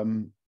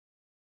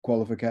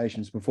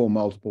qualifications perform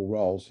multiple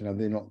roles.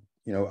 They're not,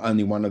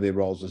 only one of their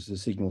roles is the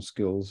signal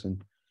skills,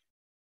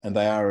 and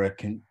they are a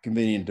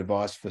convenient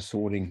device for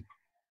sorting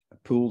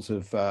pools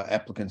of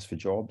applicants for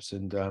jobs,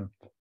 and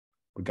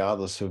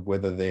regardless of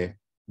whether the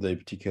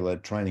particular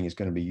training is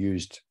going to be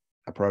used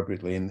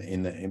appropriately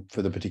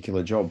for the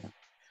particular job.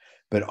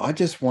 But I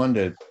just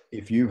wondered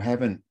if you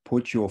haven't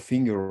put your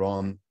finger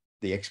on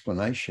the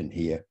explanation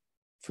here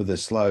for the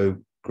slow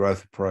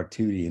growth of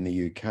productivity in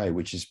the UK,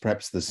 which is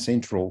perhaps the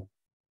central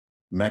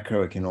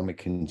macroeconomic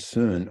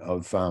concern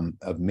of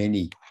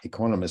many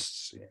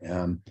economists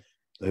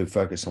who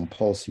focus on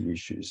policy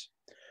issues.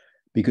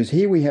 Because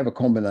here we have a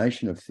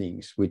combination of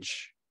things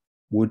which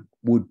would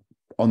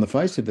on the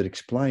face of it,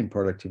 explain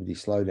productivity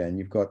slowdown.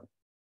 You've got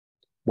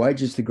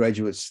wages to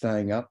graduates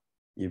staying up,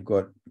 you've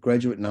got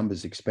graduate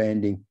numbers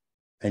expanding,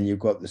 and you've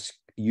got the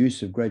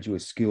use of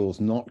graduate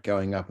skills not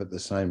going up at the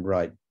same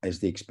rate as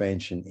the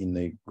expansion in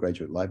the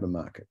graduate labour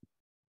market.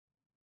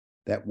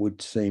 That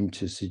would seem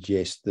to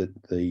suggest that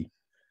the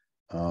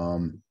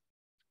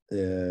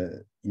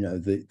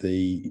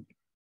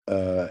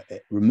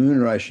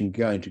remuneration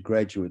going to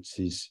graduates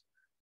is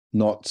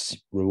not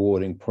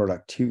rewarding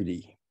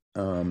productivity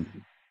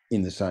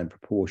in the same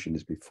proportion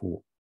as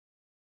before.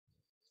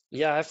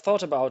 Yeah, I've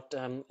thought about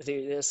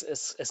it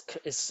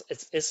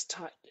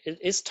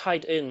is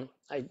tied in.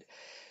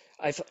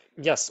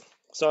 Yes,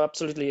 so I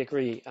absolutely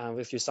agree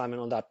with you, Simon,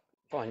 on that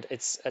point.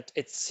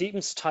 It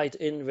seems tied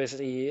in with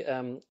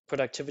the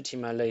productivity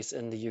malaise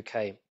in the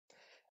UK,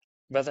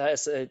 whether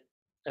as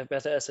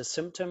a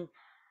symptom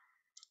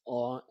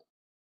or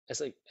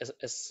as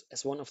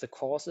one of the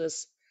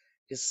causes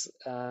is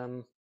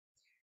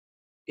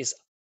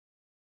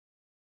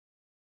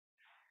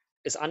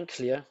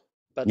unclear,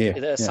 but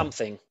there's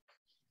something.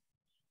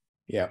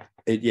 Yeah,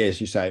 as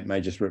you say, it may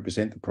just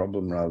represent the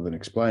problem rather than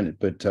explain it,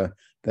 but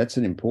that's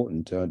an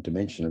important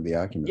dimension of the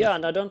argument. Yeah,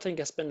 and I don't think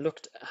has been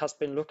looked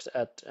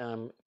at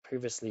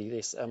previously,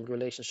 this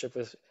relationship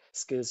with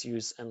skills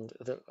use and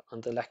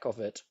the lack of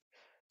it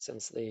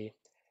since the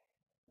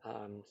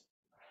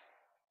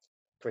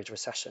Great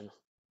Recession.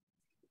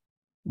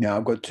 Now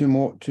I've got two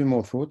more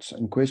thoughts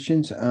and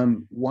questions.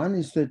 One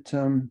is that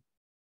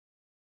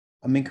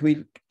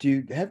do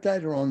you have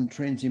data on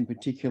trends in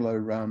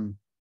particular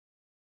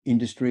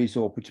industries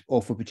or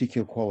for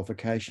particular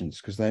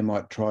qualifications? Because they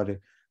might try to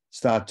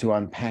start to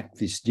unpack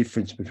this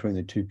difference between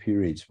the two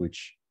periods,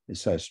 which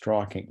so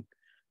striking.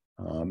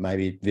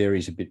 Maybe it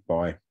varies a bit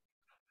by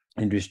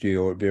industry,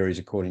 or it varies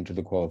according to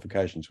the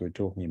qualifications we're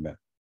talking about.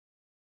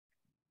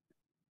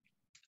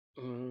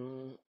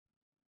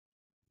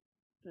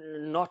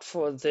 Not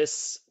for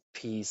this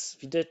piece.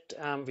 We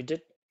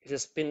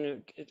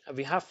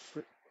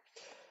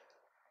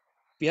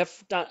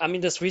have done, I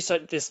mean, this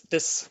research,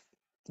 this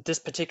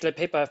particular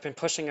paper I've been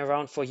pushing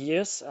around for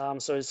years.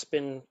 So it's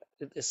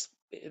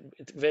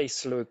very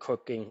slow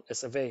cooking.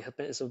 It's a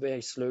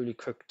very slowly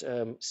cooked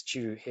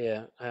stew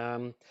here.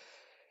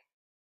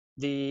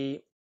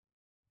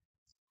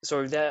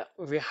 So there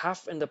we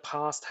have in the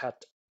past had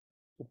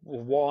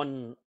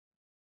one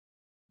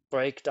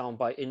breakdown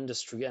by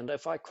industry, and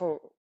if I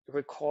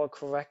recall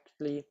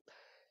correctly,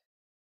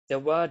 there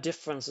were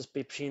differences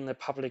between the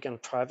public and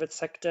private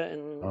sector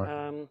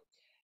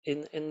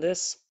in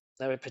this.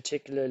 They were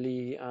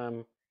particularly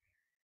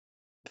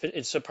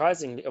it's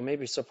surprisingly, or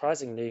maybe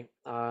surprisingly,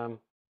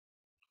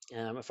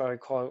 if I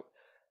recall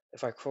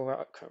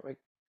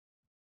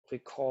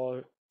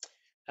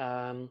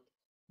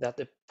that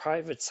the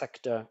private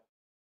sector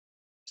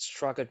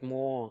struggled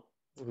more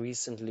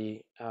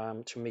recently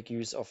to make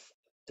use of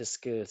the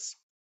skills.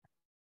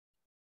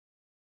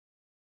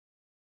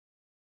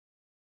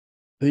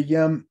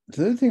 The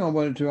other thing I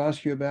wanted to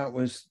ask you about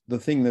was the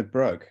thing that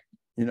broke,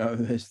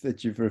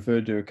 that you've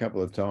referred to a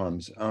couple of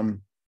times.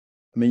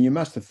 I mean, you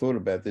must have thought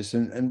about this,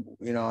 and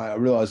I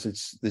realize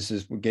this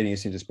is getting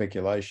us into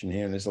speculation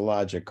here, and there's a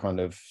larger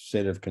kind of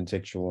set of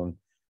contextual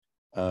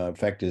and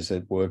factors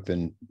at work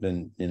than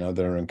that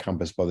are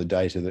encompassed by the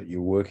data that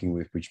you're working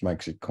with, which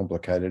makes it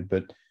complicated.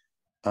 But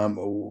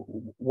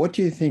what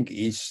do you think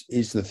is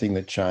the thing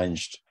that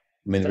changed?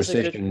 I mean, the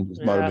recession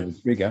might have been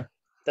the trigger.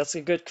 That's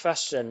a good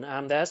question.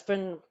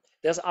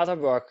 There's other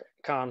work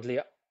currently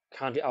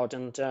out,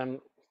 and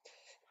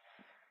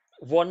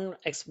one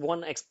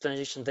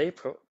explanation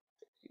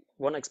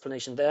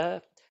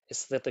there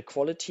is that the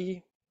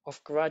quality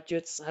of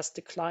graduates has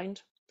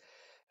declined.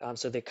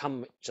 So they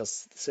come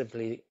just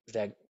simply,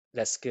 they're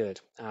less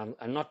skilled.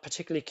 I'm not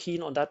particularly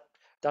keen on that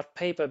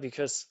paper,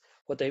 because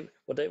what they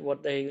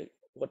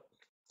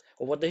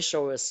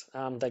show is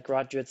that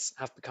graduates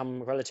have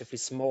become relatively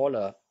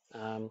smaller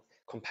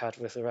compared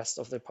with the rest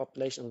of the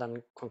population, and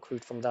then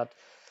conclude from that,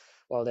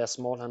 well, they're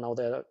smaller now,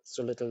 they're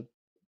so little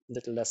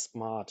less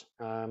smart.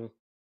 I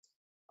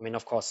mean,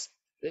 of course,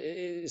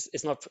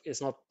 it's not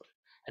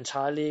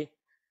entirely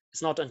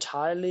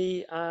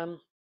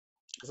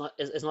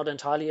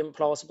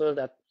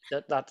implausible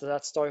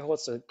that story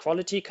holds. So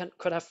quality could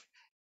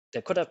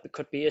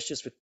be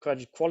issues with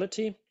graduate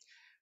quality.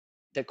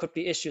 There could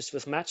be issues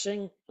with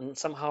matching, and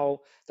somehow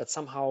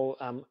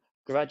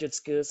graduate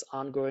skills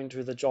aren't going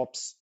to the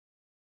jobs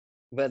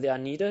where they are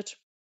needed.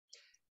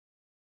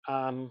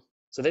 So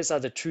these are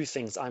the two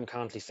things I'm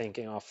currently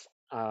thinking of,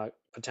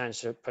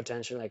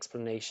 potential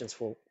explanations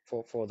for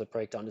the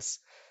breakdown. It's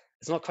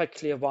not quite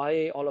clear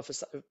why all of a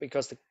sudden,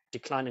 because the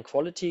decline in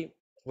quality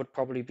would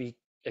probably be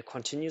a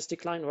continuous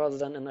decline rather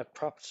than an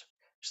abrupt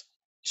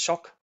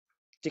shock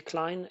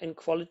decline in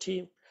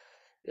quality.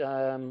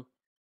 The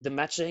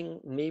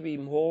matching, maybe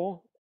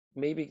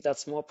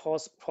that's more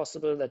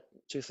possible, that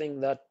to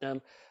think that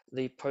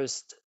the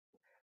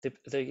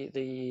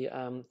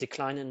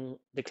decline in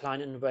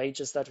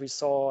wages that we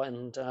saw,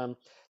 and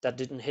that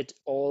didn't hit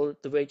all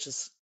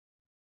wages,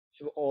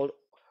 all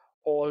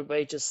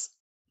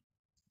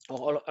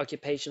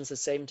occupations the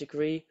same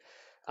degree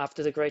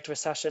after the Great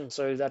Recession,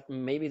 so that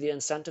maybe the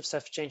incentives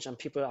have changed and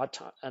people are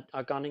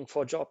gunning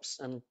for jobs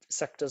and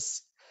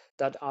sectors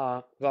that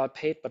are well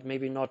paid, but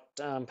maybe not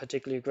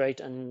particularly great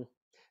in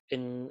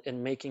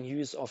making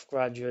use of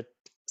graduate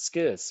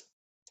skills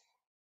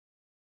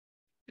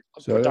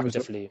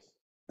productively.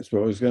 That's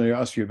what I was going to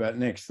ask you about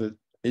next. That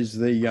is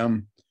the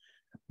I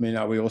mean,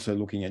 are we also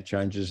looking at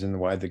changes in the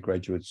way that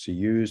graduates are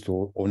used,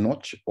 or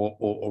not,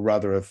 or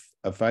rather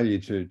a failure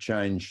to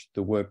change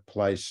the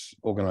workplace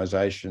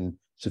organisation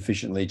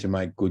sufficiently to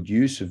make good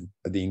use of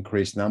the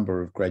increased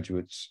number of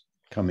graduates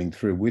coming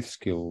through with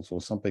skills, or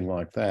something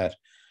like that?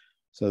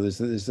 So there's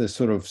this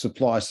sort of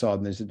supply side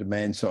and there's a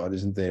demand side,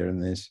 isn't there?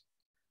 And there's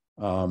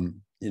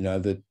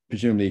that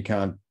presumably you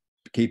can't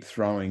keep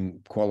throwing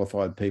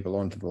qualified people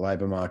onto the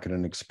labour market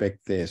and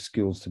expect their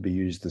skills to be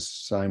used the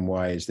same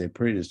way as their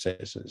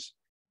predecessors.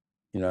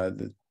 There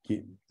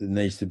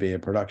needs to be a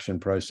production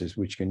process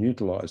which can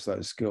utilise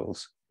those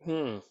skills.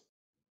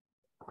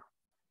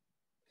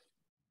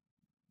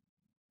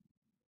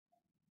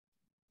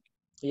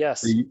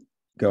 Yes,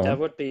 there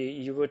would be.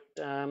 You would.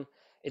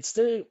 It's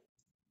the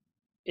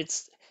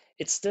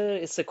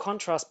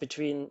contrast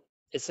between.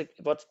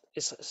 What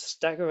is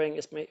staggering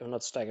is maybe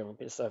not staggering,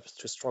 because that's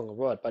too strong a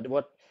word. But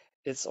what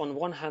it's, on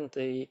one hand,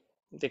 the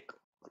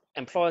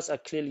employers are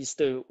clearly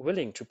still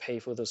willing to pay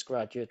for those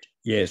graduate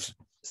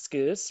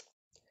skills,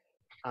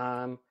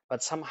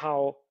 but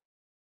somehow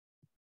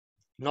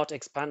not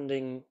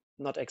expanding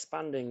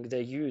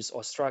their use,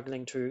 or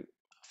struggling to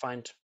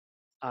find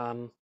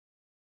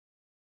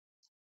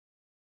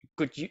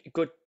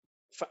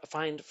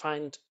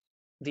find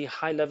the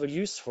high-level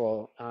use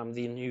for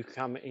the new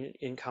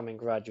incoming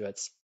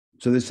graduates.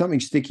 So there's something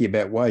sticky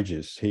about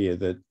wages here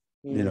that,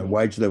 Mm.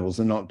 wage levels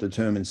are not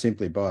determined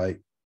simply by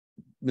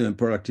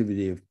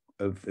productivity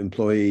of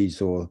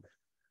employees or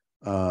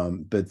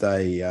but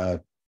they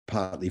are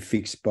partly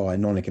fixed by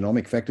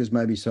non-economic factors,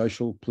 maybe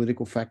social,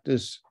 political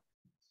factors.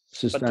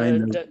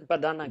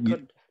 But then I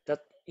could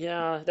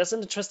yeah, that's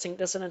an interesting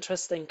question.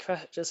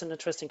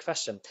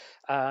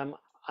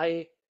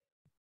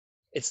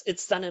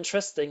 It's then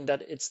interesting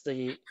that it's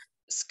the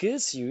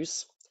skills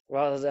use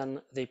rather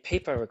than the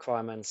paper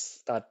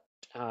requirements that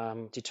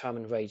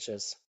determine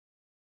wages.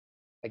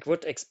 I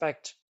would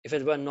expect if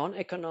it were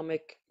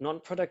non-economic,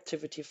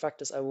 non-productivity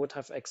factors, I would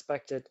have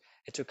expected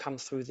it to come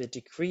through the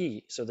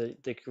degree, so the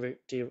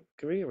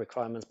degree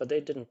requirements, but they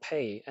didn't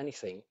pay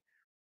anything.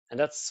 And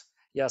that's,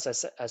 yes,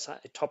 as a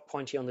top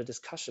point here on the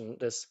discussion,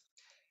 this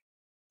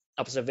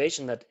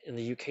observation that in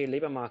the UK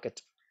labor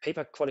market,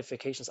 paper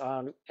qualifications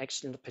are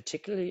actually not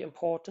particularly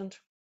important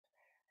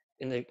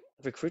in the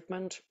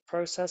recruitment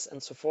process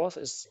and so forth,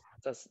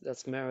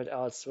 that's mirrored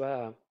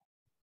elsewhere.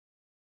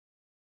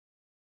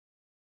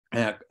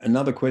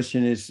 Another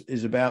question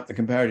is about the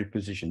comparative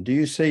position. Do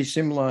you see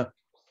similar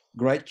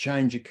great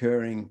change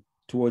occurring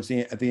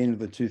at the end of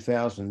the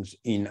 2000s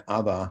in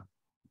other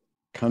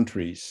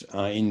countries,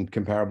 in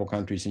comparable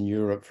countries in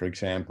Europe, for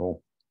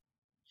example?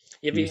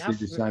 Yeah, Do you see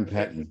the same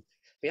pattern?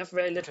 We have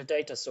very little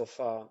data so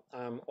far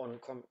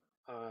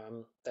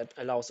that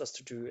allows us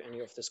to do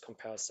any of this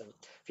comparison.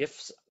 We have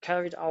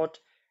carried out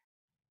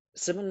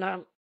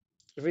similar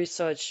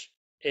research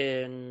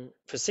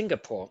for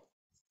Singapore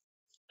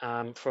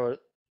for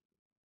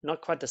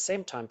not quite the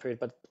same time period,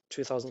 but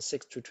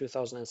 2006 to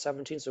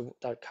 2017. So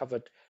that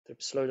covered the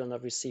slowdown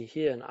that we see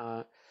here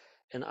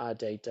in our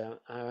data.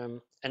 And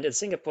in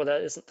Singapore,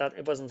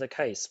 it wasn't the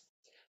case.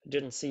 We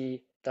didn't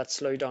see that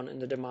slowdown in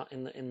the demand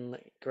in the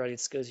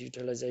graduate skills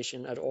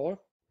utilization at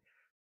all.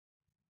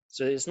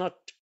 So it's not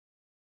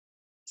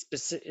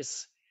specific.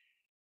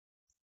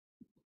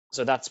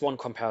 So that's one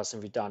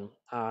comparison we've done.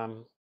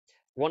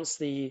 Once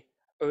the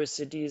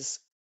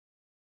OECD's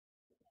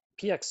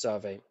PX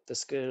survey, the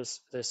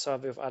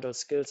survey of adult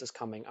skills is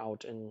coming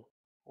out in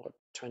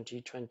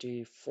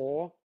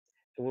 2024,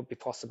 it would be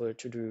possible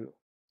to do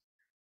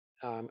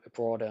a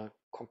broader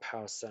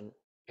comparison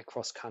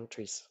across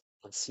countries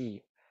and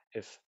see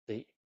if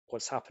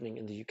what's happening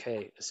in the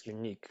UK is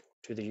unique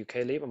to the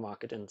UK labor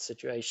market and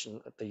situation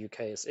that the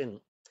UK is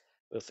in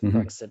with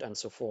Brexit and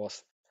so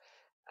forth,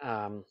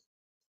 or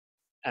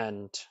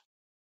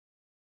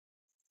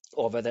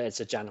whether it's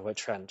a general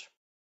trend.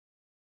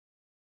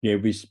 Yeah,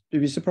 it'd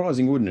be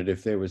surprising, wouldn't it,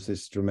 if there was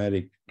this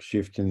dramatic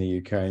shift in the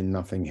UK and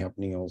nothing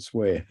happening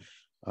elsewhere?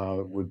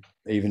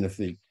 Even if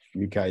the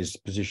UK's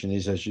position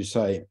is, as you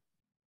say,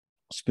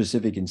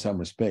 specific in some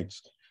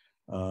respects.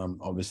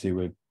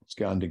 Obviously,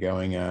 it's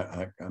undergoing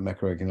a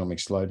macroeconomic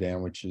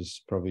slowdown, which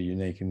is probably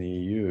unique in the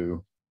EU.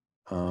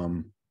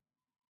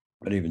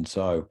 But even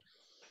so,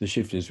 the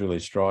shift is really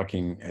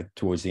striking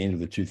towards the end of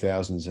the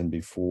 2000s and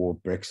before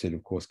Brexit,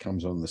 of course,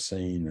 comes on the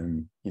scene,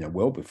 and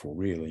well before,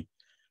 really.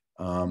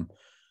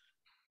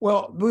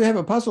 Well, we have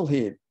a puzzle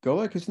here,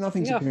 Golo, because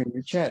nothing's appearing in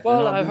the chat.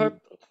 Well, I hope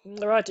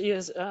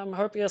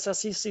hope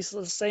ESRC sees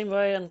the same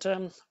way and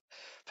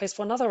pays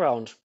for another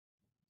round.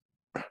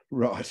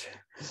 Right.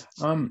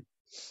 I'm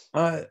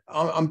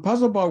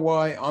puzzled by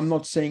why I'm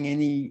not seeing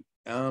any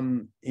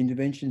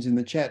interventions in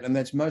the chat, and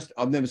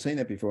I've never seen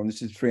that before, and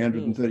this is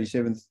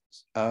 337th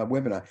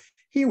webinar.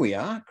 Here we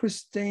are,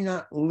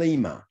 Christina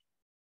Lima.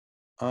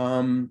 Good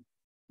on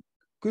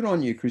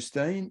you,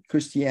 Christiani.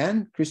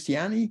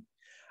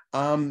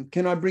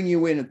 Can I bring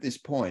you in at this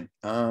point?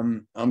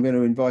 I'm going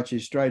to invite you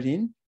straight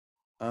into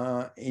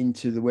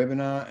the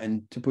webinar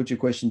and to put your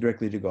question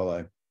directly to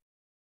Golo.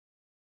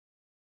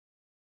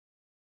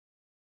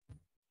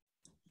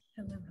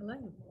 Hello.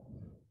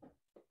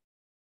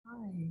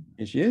 Hi.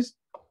 Here she is.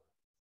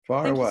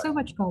 Fire away. Thank you so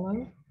much,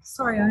 Golo.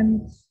 Sorry,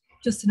 I'm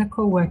just in a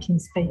co-working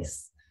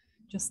space.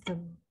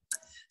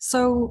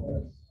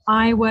 So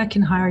I work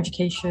in higher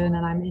education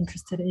and I'm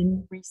interested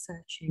in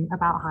researching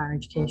about higher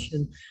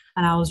education.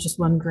 And I was just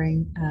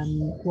wondering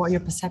what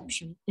your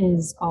perception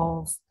is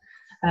of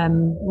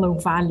low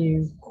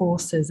value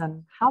courses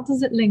and how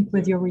does it link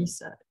with your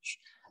research?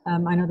 I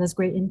know there's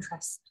great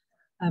interest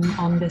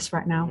on this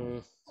right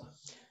now.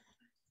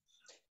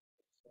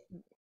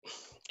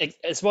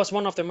 It was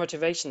one of the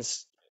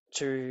motivations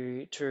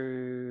to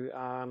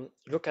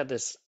look at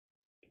this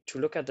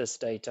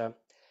data,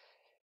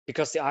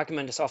 because the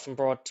argument is often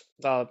brought,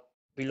 well,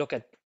 we look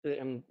at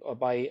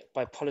by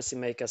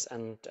policymakers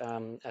and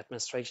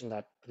administration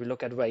that we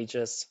look at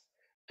wages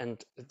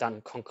and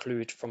then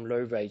conclude from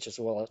low wages,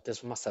 well,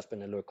 this must have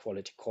been a low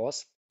quality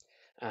course.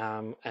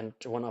 And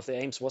one of the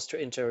aims was to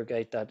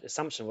interrogate that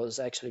assumption, what is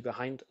actually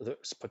behind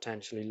those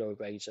potentially low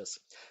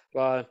wages.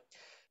 Well,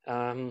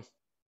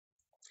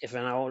 if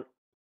now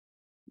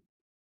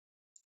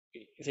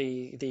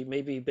the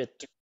maybe a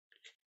bit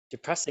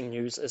depressing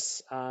news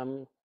is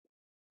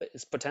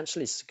is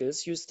potentially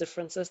skills use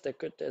differences.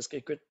 There's a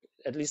good,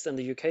 at least in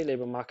the UK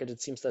labor market,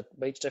 it seems that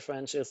wage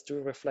differentials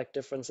do reflect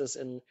differences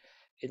in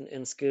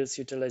skills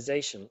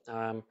utilization.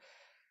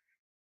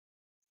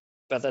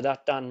 Whether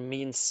that then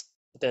means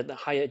that the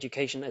higher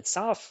education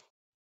itself,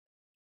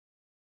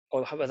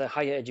 or whether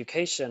higher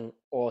education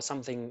or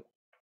something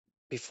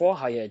before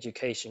higher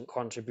education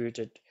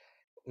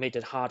made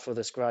it hard for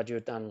this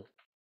graduate then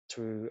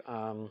to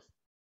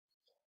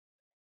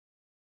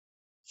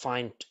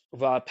find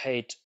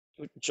well-paid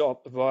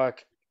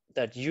work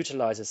that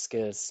utilizes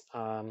skills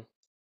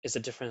is a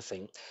different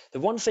thing. The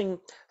one thing,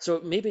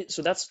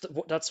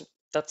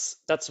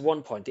 that's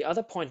one point. The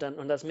other point,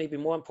 and that's maybe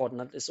more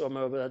important, is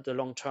the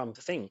long-term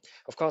thing.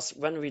 Of course,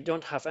 when we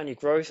don't have any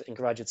growth in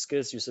graduate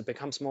skills use, it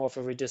becomes more of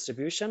a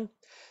redistribution.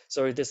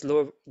 So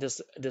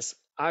this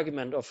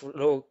argument of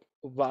low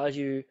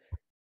value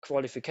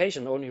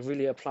qualification only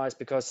really applies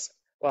because,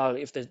 well,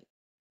 if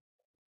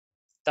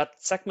that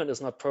segment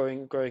is not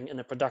growing in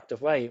a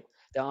productive way,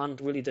 there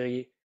aren't really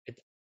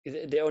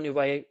the only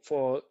way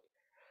for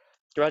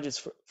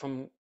graduates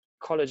from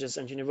colleges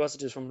and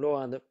universities from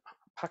lower in the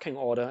pecking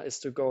order is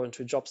to go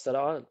into jobs that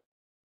are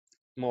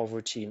more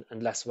routine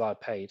and less well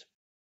paid.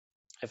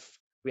 If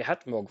we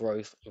had more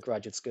growth in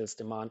graduate skills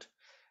demand,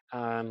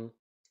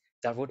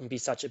 that wouldn't be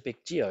such a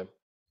big deal.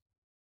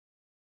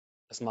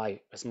 As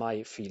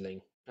my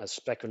feeling, as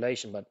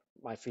speculation, but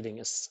my feeling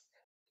is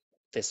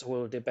this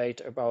whole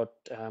debate about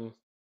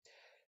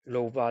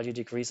low value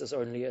degrees is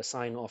only a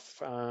sign of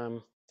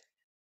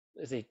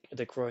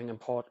the growing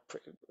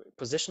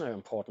positional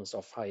importance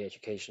of higher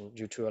education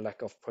due to a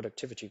lack of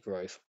productivity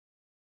growth.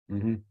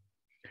 Mm-hmm.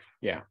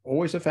 Yeah,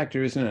 always a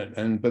factor, isn't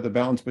it? But the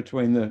balance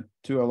between the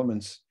two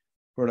elements,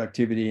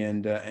 productivity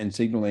and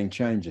signaling,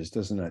 changes,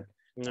 doesn't it?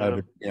 No.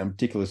 Over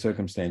particular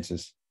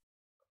circumstances.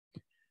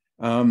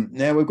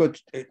 Now we've got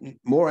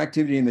more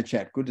activity in the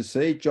chat. Good to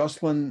see.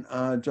 Jocelyn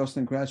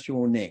Crouch,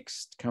 you're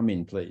next. Come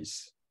in,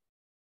 please.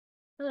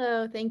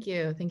 Hello, thank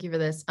you. Thank you for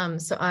this.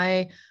 So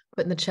I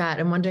put in the chat,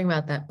 I'm wondering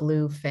about that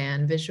blue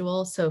fan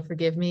visual. So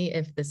forgive me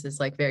if this is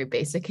like very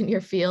basic in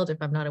your field,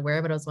 if I'm not aware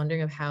of it. I was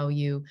wondering of how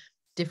you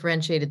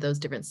differentiated those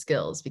different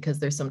skills, because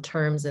there's some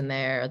terms in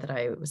there that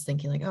I was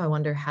thinking like, oh, I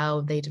wonder how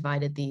they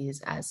divided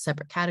these as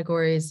separate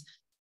categories.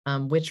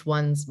 Which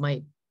ones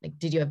might, like,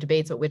 did you have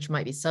debates about which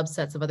might be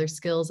subsets of other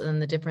skills, and then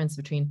the difference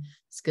between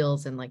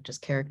skills and like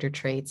just character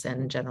traits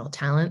and general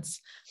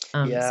talents?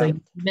 So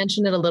you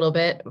mentioned it a little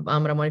bit, but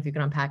I'm wondering if you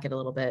can unpack it a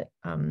little bit.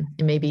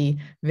 It may be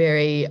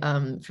very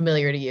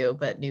familiar to you,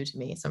 but new to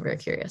me. So I'm very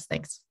curious.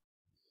 Thanks.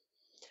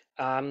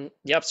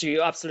 Yeah, so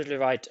you're absolutely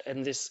right.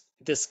 And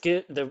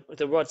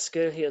the word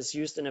skill here is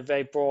used in a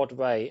very broad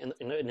way,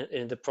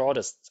 in the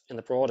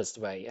broadest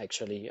way,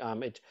 actually.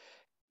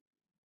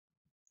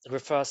 It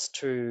refers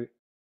to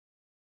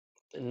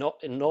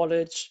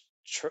knowledge,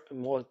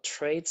 more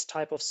traits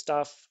type of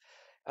stuff,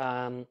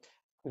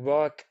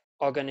 work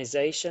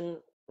organization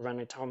when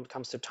it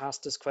comes to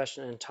task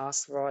discretion and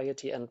task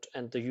variety, and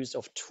the use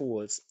of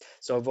tools.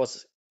 So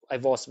I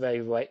was very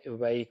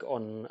vague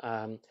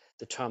on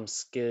the term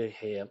skill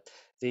here.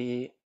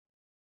 The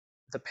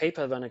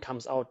paper, when it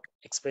comes out,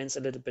 explains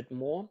a little bit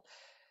more.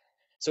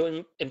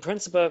 So in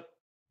principle,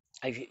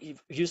 I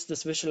use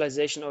this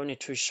visualization only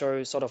to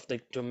show sort of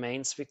the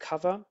domains we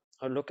cover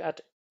or look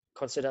at,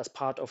 consider as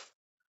part of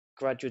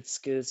graduate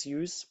skills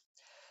use.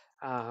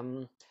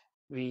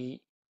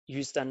 We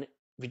use then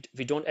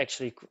we don't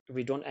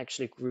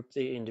actually group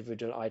the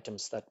individual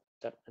items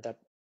that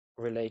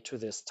relate to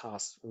this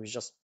task. We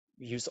just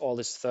use all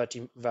these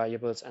 30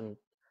 variables and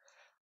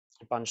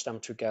bunch them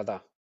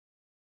together.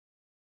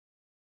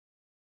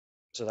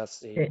 So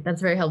that's Great.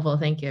 That's very helpful.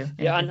 Thank you.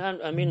 Yeah, and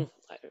I mean,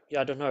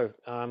 yeah, I don't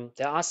know.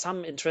 There are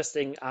some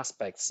interesting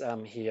aspects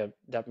here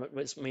that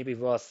is maybe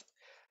worth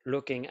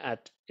looking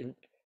at,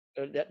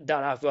 that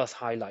are worth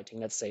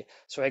highlighting, let's say.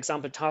 So, for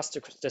example, task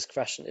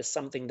discretion is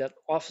something that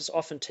is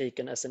often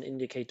taken as an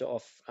indicator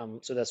of,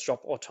 so there's job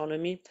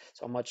autonomy,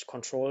 so how much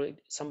control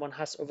someone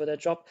has over their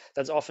job.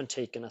 That's often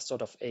taken as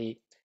sort of a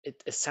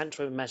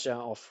central measure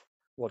of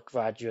what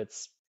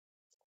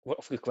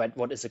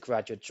is a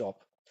graduate job.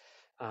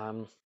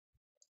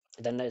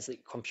 Then there's the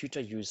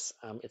computer use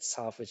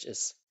itself, which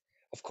is,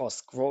 of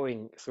course,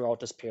 growing throughout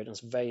this period. And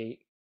it's very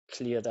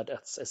clear that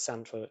it's a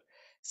central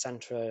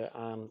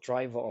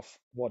driver of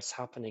what's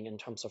happening in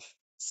terms of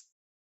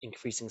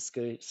increasing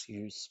skills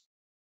use.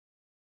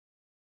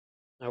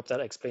 I hope that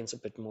explains a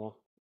bit more.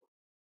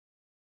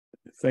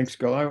 Thanks,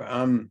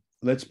 Golo.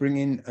 Let's bring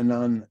in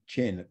Anand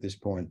Chen at this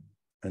point.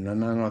 And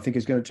Anand, I think,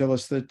 is going to tell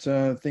us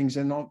that things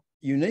are not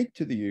unique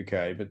to the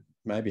UK, but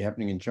maybe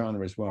happening in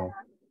China as well.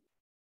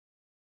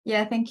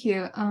 Yeah, thank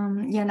you.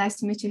 Yeah, nice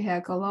to meet you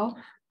here, Golo.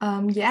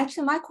 Yeah,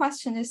 actually, my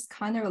question is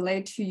kind of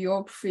related to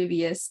your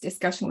previous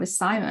discussion with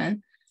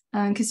Simon,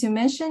 because you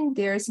mentioned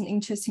there's an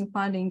interesting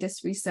finding in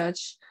this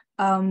research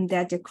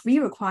that degree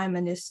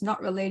requirement is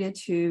not related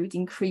to the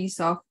increase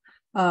of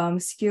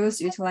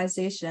skills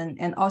utilization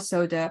and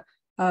also the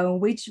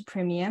wage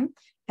premium.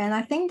 And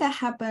I think that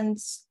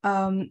happens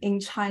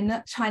in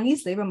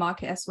Chinese labor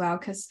market as well,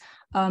 because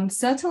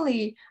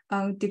Certainly,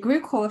 degree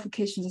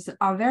qualifications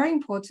are very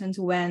important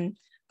when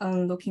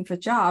looking for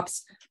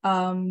jobs,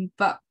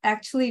 but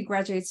actually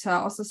graduates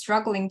are also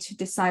struggling to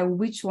decide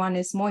which one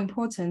is more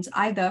important,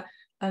 either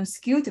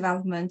skill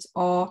development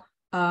or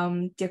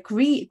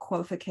degree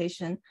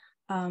qualification.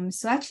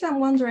 So actually, I'm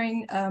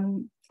wondering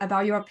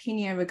about your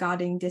opinion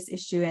regarding this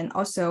issue, and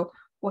also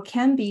what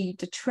can be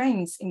the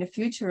trends in the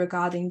future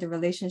regarding the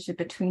relationship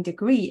between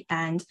degree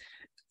and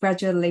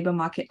graduate labor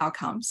market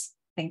outcomes.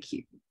 Thank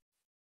you.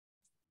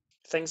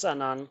 Thanks,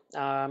 Anand.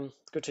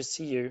 Good to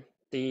see you.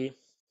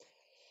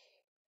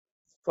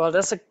 Well,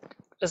 that's a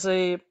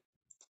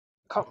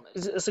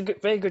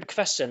very good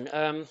question.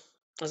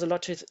 There's a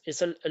lot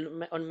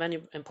on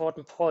many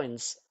important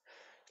points.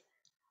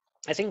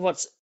 I think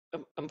what's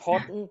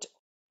important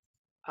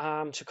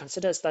to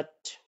consider is that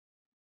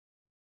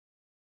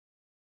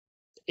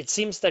it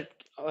seems that,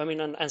 I mean,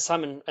 and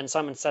Simon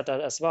said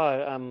that as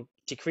well.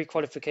 Degree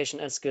qualification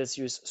and skills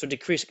use, so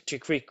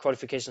degree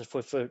qualifications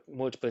fulfill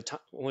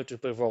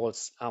multiple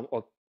roles,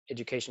 or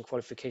education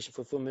qualification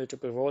fulfill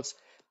multiple roles.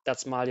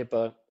 That's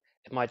malleable.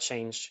 It might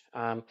change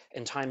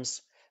in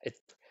times.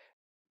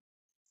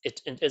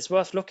 It's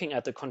worth looking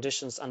at the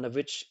conditions under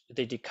which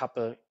they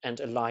decouple and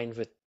align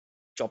with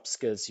job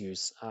skills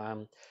use.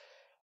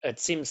 It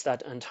seems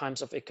that in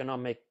times of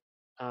economic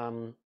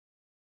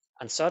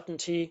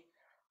uncertainty,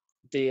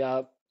 they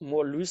are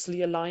more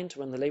loosely aligned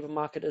when the labor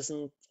market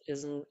isn't.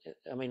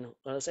 I mean,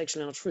 well, that's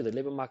actually not true. The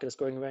labor market is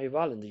going very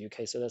well in the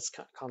UK, so that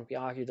can't be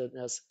argued that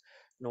there's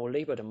no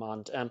labor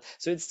demand.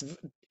 So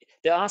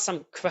there are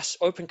some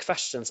open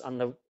questions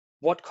under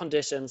what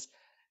conditions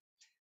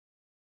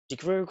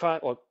degree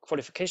or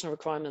qualification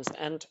requirements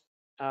and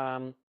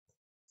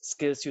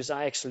skills use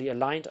are actually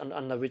aligned, and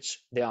under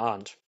which they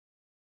aren't.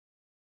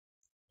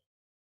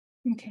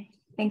 Okay,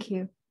 thank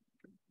you.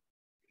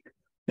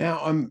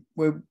 Now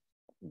we're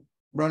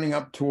running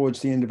up towards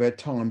the end of our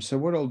time. So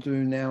what I'll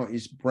do now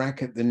is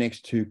bracket the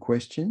next two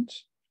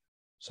questions.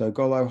 So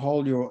Golo,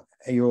 hold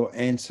your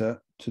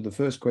answer to the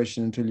first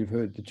question until you've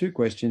heard the two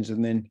questions,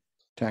 and then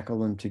tackle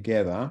them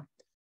together.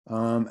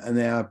 And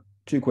our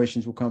two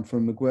questions will come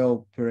from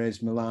Miguel Perez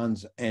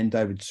Milans and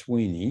David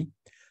Sweeney.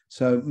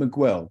 So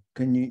Miguel,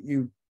 can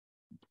you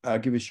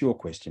give us your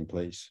question,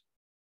 please?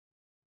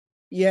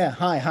 Yeah,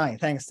 hi,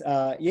 thanks.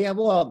 I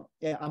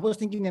was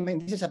thinking, I mean,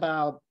 this is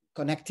about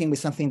connecting with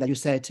something that you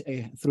said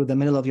through the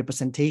middle of your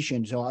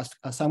presentation. So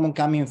as someone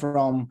coming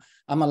from,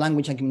 I'm a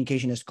language and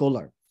communication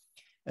scholar,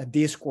 a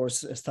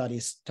discourse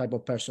studies type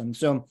of person.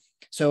 So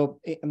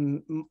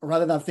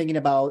rather than thinking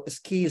about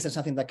skills as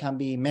something that can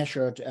be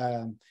measured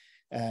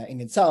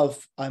in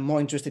itself, I'm more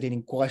interested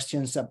in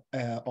questions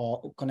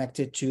or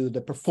connected to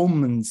the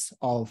performance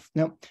of,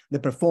 the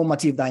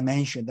performative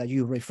dimension that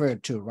you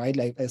referred to, right?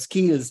 Like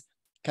skills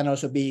can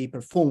also be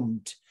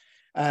performed,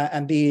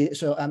 and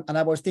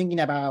I was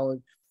thinking about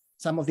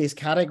some of these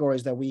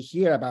categories that we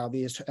hear about,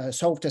 these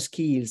soft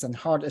skills and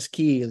hard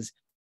skills,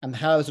 and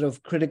how sort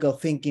of critical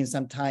thinking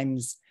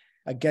sometimes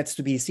gets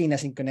to be seen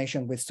as in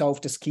connection with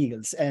soft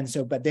skills. And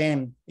so, but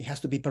then it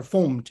has to be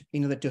performed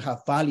in order to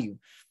have value.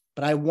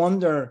 But I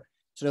wonder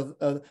sort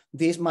of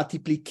this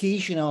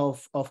multiplication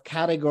of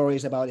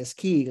categories about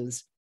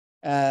skills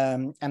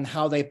and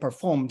how they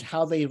performed,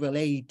 how they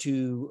relate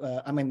to,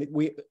 I mean,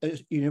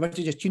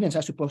 university students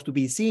are supposed to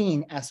be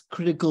seen as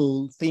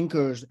critical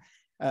thinkers,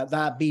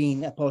 that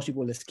being a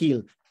possible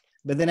skill.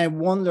 But then I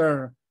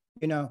wonder,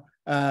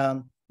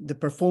 the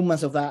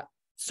performance of that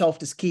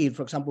soft skill,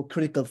 for example,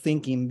 critical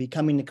thinking,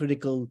 becoming a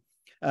critical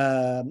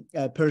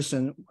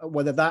person,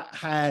 whether that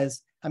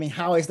has, I mean,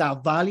 how is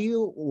that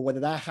value, or whether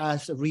that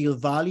has real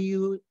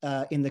value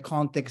in the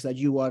context that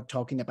you are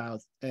talking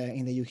about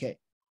in the UK?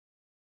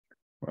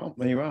 Well,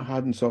 there you are,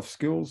 hard and soft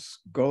skills,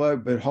 Golo,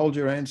 but hold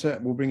your answer.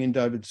 We'll bring in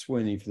David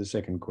Sweeney for the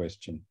second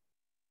question.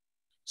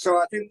 So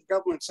I think the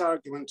government's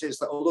argument is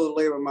that although the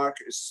labour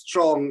market is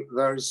strong,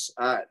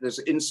 there's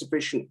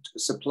insufficient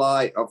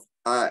supply of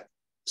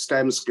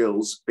STEM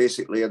skills,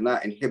 basically, and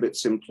that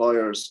inhibits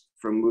employers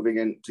from moving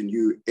into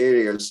new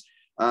areas.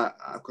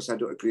 Of course, I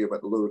don't agree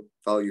about the low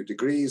value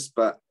degrees,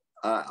 but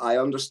I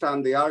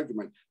understand the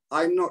argument.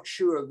 I'm not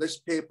sure this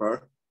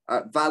paper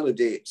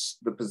validates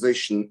the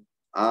position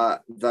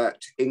that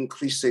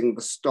increasing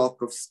the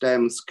stock of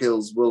STEM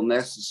skills will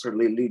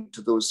necessarily lead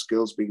to those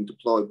skills being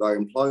deployed by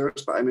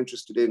employers, but I'm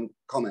interested in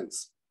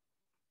comments.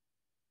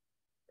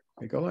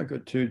 Okay, I've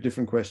got two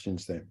different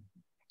questions there.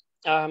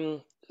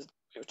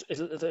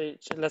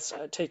 Let's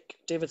take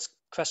David's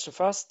question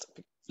first.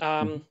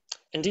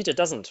 Indeed, it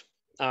doesn't.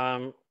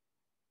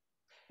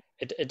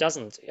 It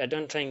doesn't. I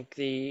don't think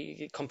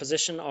the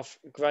composition of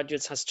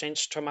graduates has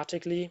changed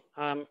dramatically.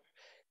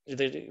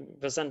 The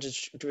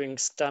percentage doing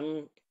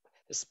STEM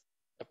is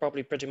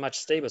probably pretty much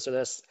stable. So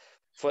there's,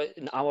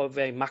 in our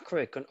very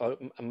macro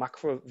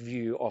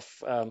view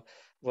of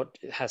what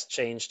has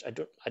changed,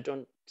 I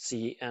don't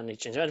see any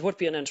change. It would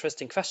be an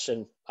interesting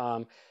question.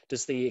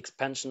 Does the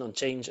expansion and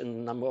change in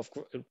the number of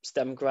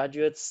STEM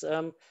graduates,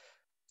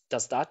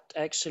 does that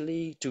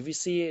actually, do we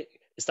see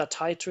is that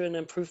tied to an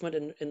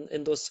improvement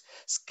in those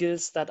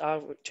skills that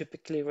are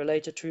typically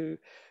related to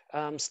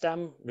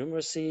STEM,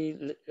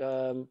 numeracy,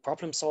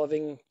 problem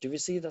solving? Do we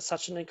see that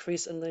such an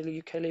increase in the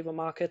UK labour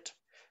market,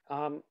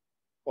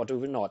 or do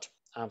we not?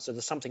 So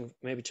there's something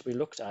maybe to be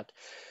looked at.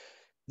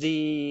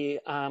 The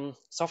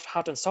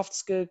hard and soft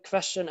skill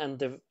question and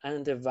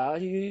the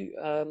value,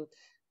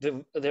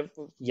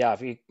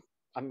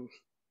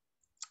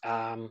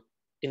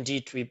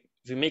 indeed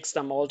we mix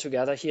them all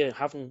together here,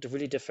 haven't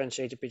really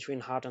differentiated between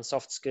hard and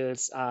soft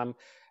skills,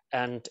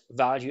 and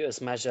value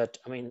is measured,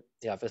 I mean,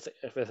 yeah, with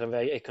a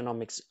very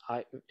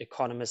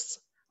economist's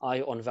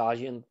eye on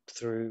value and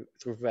through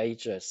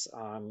wages.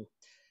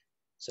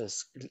 So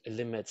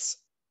limits,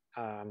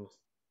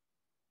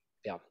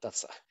 yeah,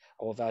 that's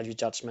our value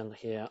judgment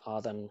here,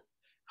 are then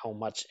how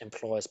much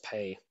employers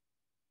pay.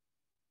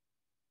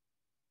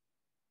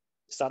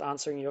 Is that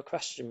answering your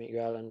question,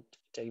 Miguel and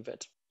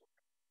David?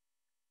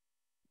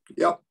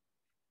 Yep.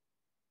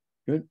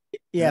 Good.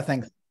 Yeah,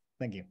 thanks.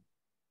 Thank you.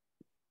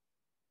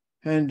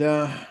 And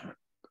we're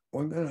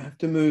going to have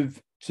to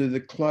move to the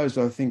close,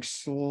 I think,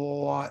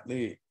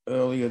 slightly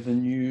earlier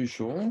than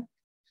usual.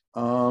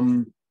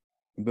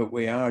 But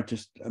we are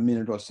just a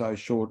minute or so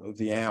short of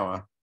the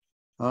hour.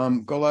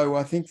 Golo,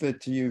 I think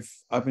that you've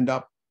opened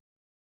up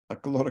a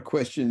lot of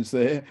questions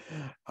there.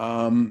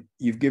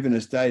 You've given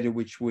us data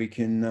which we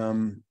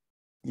can,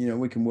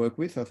 we can work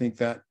with. I think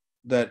that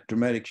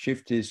dramatic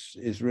shift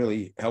is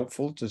really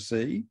helpful to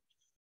see.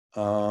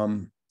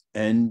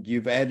 And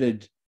you've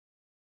added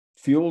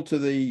fuel to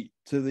the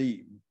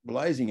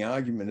blazing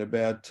argument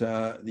about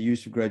the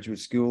use of graduate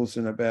skills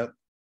and about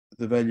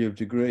the value of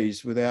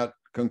degrees without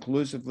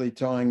conclusively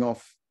tying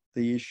off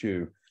the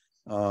issue.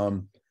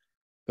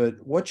 But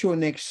what's your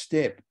next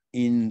step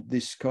in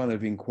this kind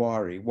of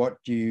inquiry? What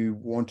do you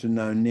want to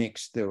know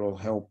next that will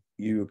help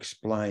you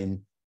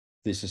explain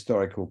this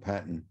historical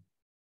pattern?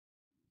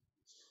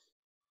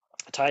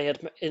 Tie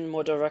it in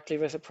more directly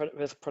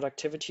with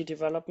productivity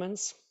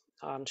developments,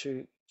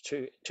 to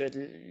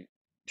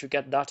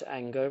get that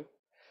angle.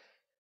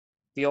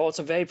 We are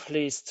also very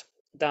pleased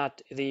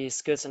that the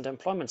Skills and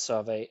Employment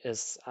Survey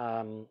is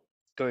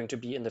going to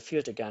be in the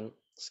field again.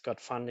 It's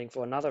got funding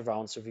for another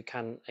round, so we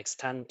can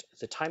extend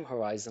the time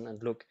horizon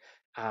and look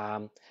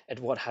at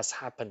what has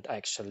happened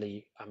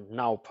actually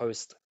now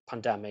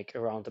post-pandemic,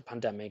 around the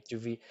pandemic. Do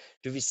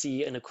we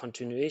see in a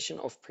continuation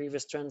of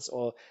previous trends,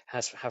 or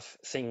have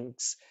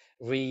things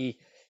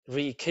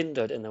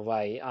rekindled in a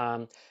way?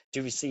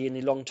 Do we see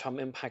any long-term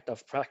impact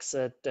of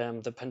Brexit,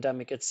 the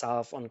pandemic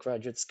itself on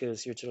graduate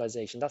skills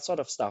utilization, that sort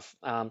of stuff?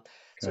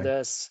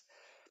 So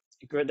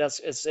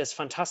it's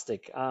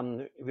fantastic.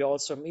 We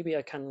also, maybe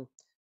I can,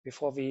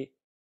 before we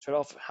turn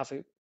off,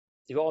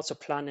 we're also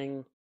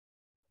planning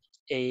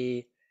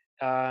a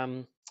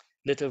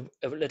little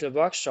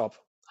workshop,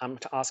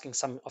 asking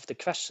some of the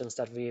questions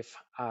that we've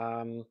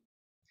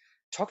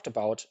talked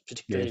about,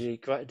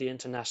 particularly the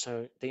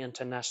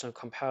international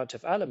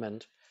comparative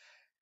element.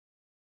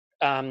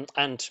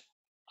 And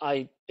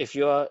if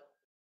you're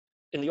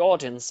in the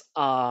audience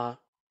are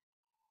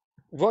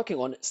working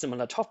on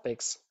similar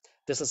topics,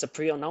 this is a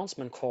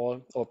pre-announcement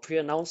call, or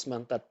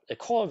pre-announcement that a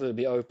call will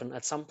be open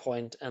at some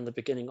point in the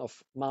beginning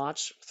of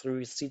March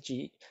through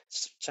CG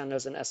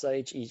channels and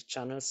SGHE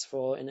channels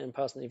for an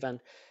in-person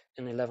event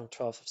in 11th,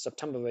 12th of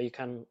September, where you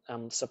can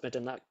submit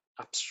an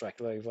abstract.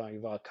 Very, very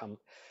welcome.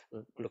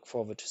 Look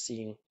forward to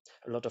seeing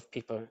a lot of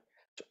people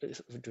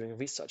doing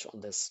research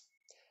on this.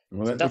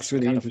 Well, that looks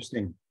really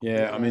interesting.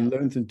 I mean,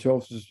 11th and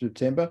 12th of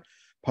September,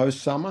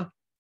 post-summer.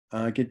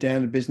 Get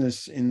down to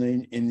business in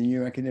the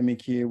new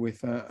academic year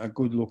with a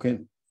good look at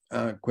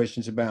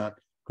questions about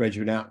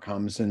graduate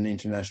outcomes and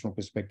international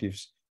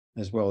perspectives,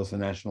 as well as the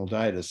national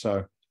data.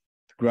 So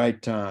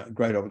great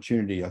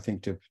opportunity, I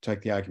think, to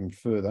take the argument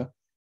further.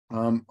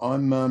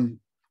 I'm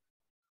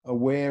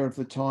aware of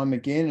the time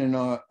again, and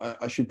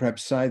I should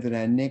perhaps say that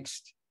our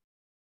next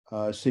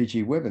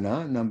CG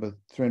webinar, number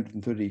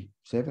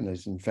 337,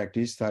 as in fact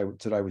is today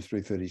was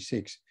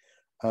 336,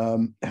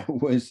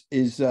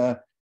 is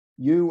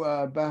you,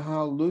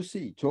 Bahal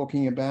Lucy,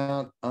 talking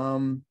about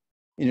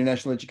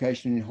international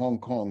education in Hong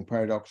Kong,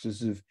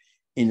 paradoxes of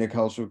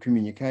intercultural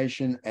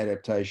communication,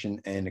 adaptation,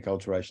 and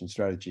acculturation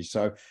strategies.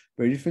 So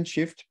very different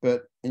shift,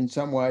 but in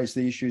some ways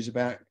the issues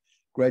about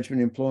graduate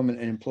employment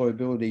and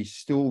employability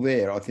still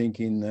there, I think,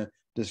 in the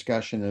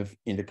discussion of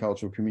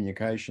intercultural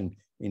communication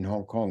in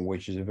Hong Kong,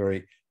 which is a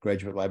very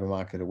graduate labour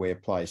market aware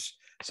place.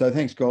 So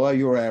thanks, Golo,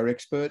 you're our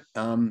expert,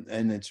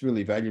 and it's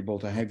really valuable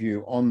to have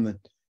you on the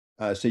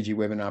CG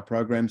webinar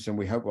programs, and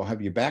we hope we'll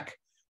have you back.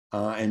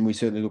 And we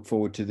certainly look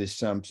forward to this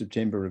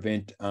September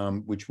event,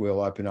 which will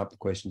open up the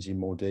questions in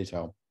more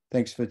detail.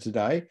 Thanks for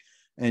today,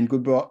 and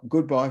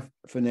goodbye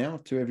for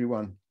now to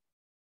everyone.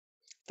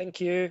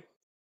 Thank you.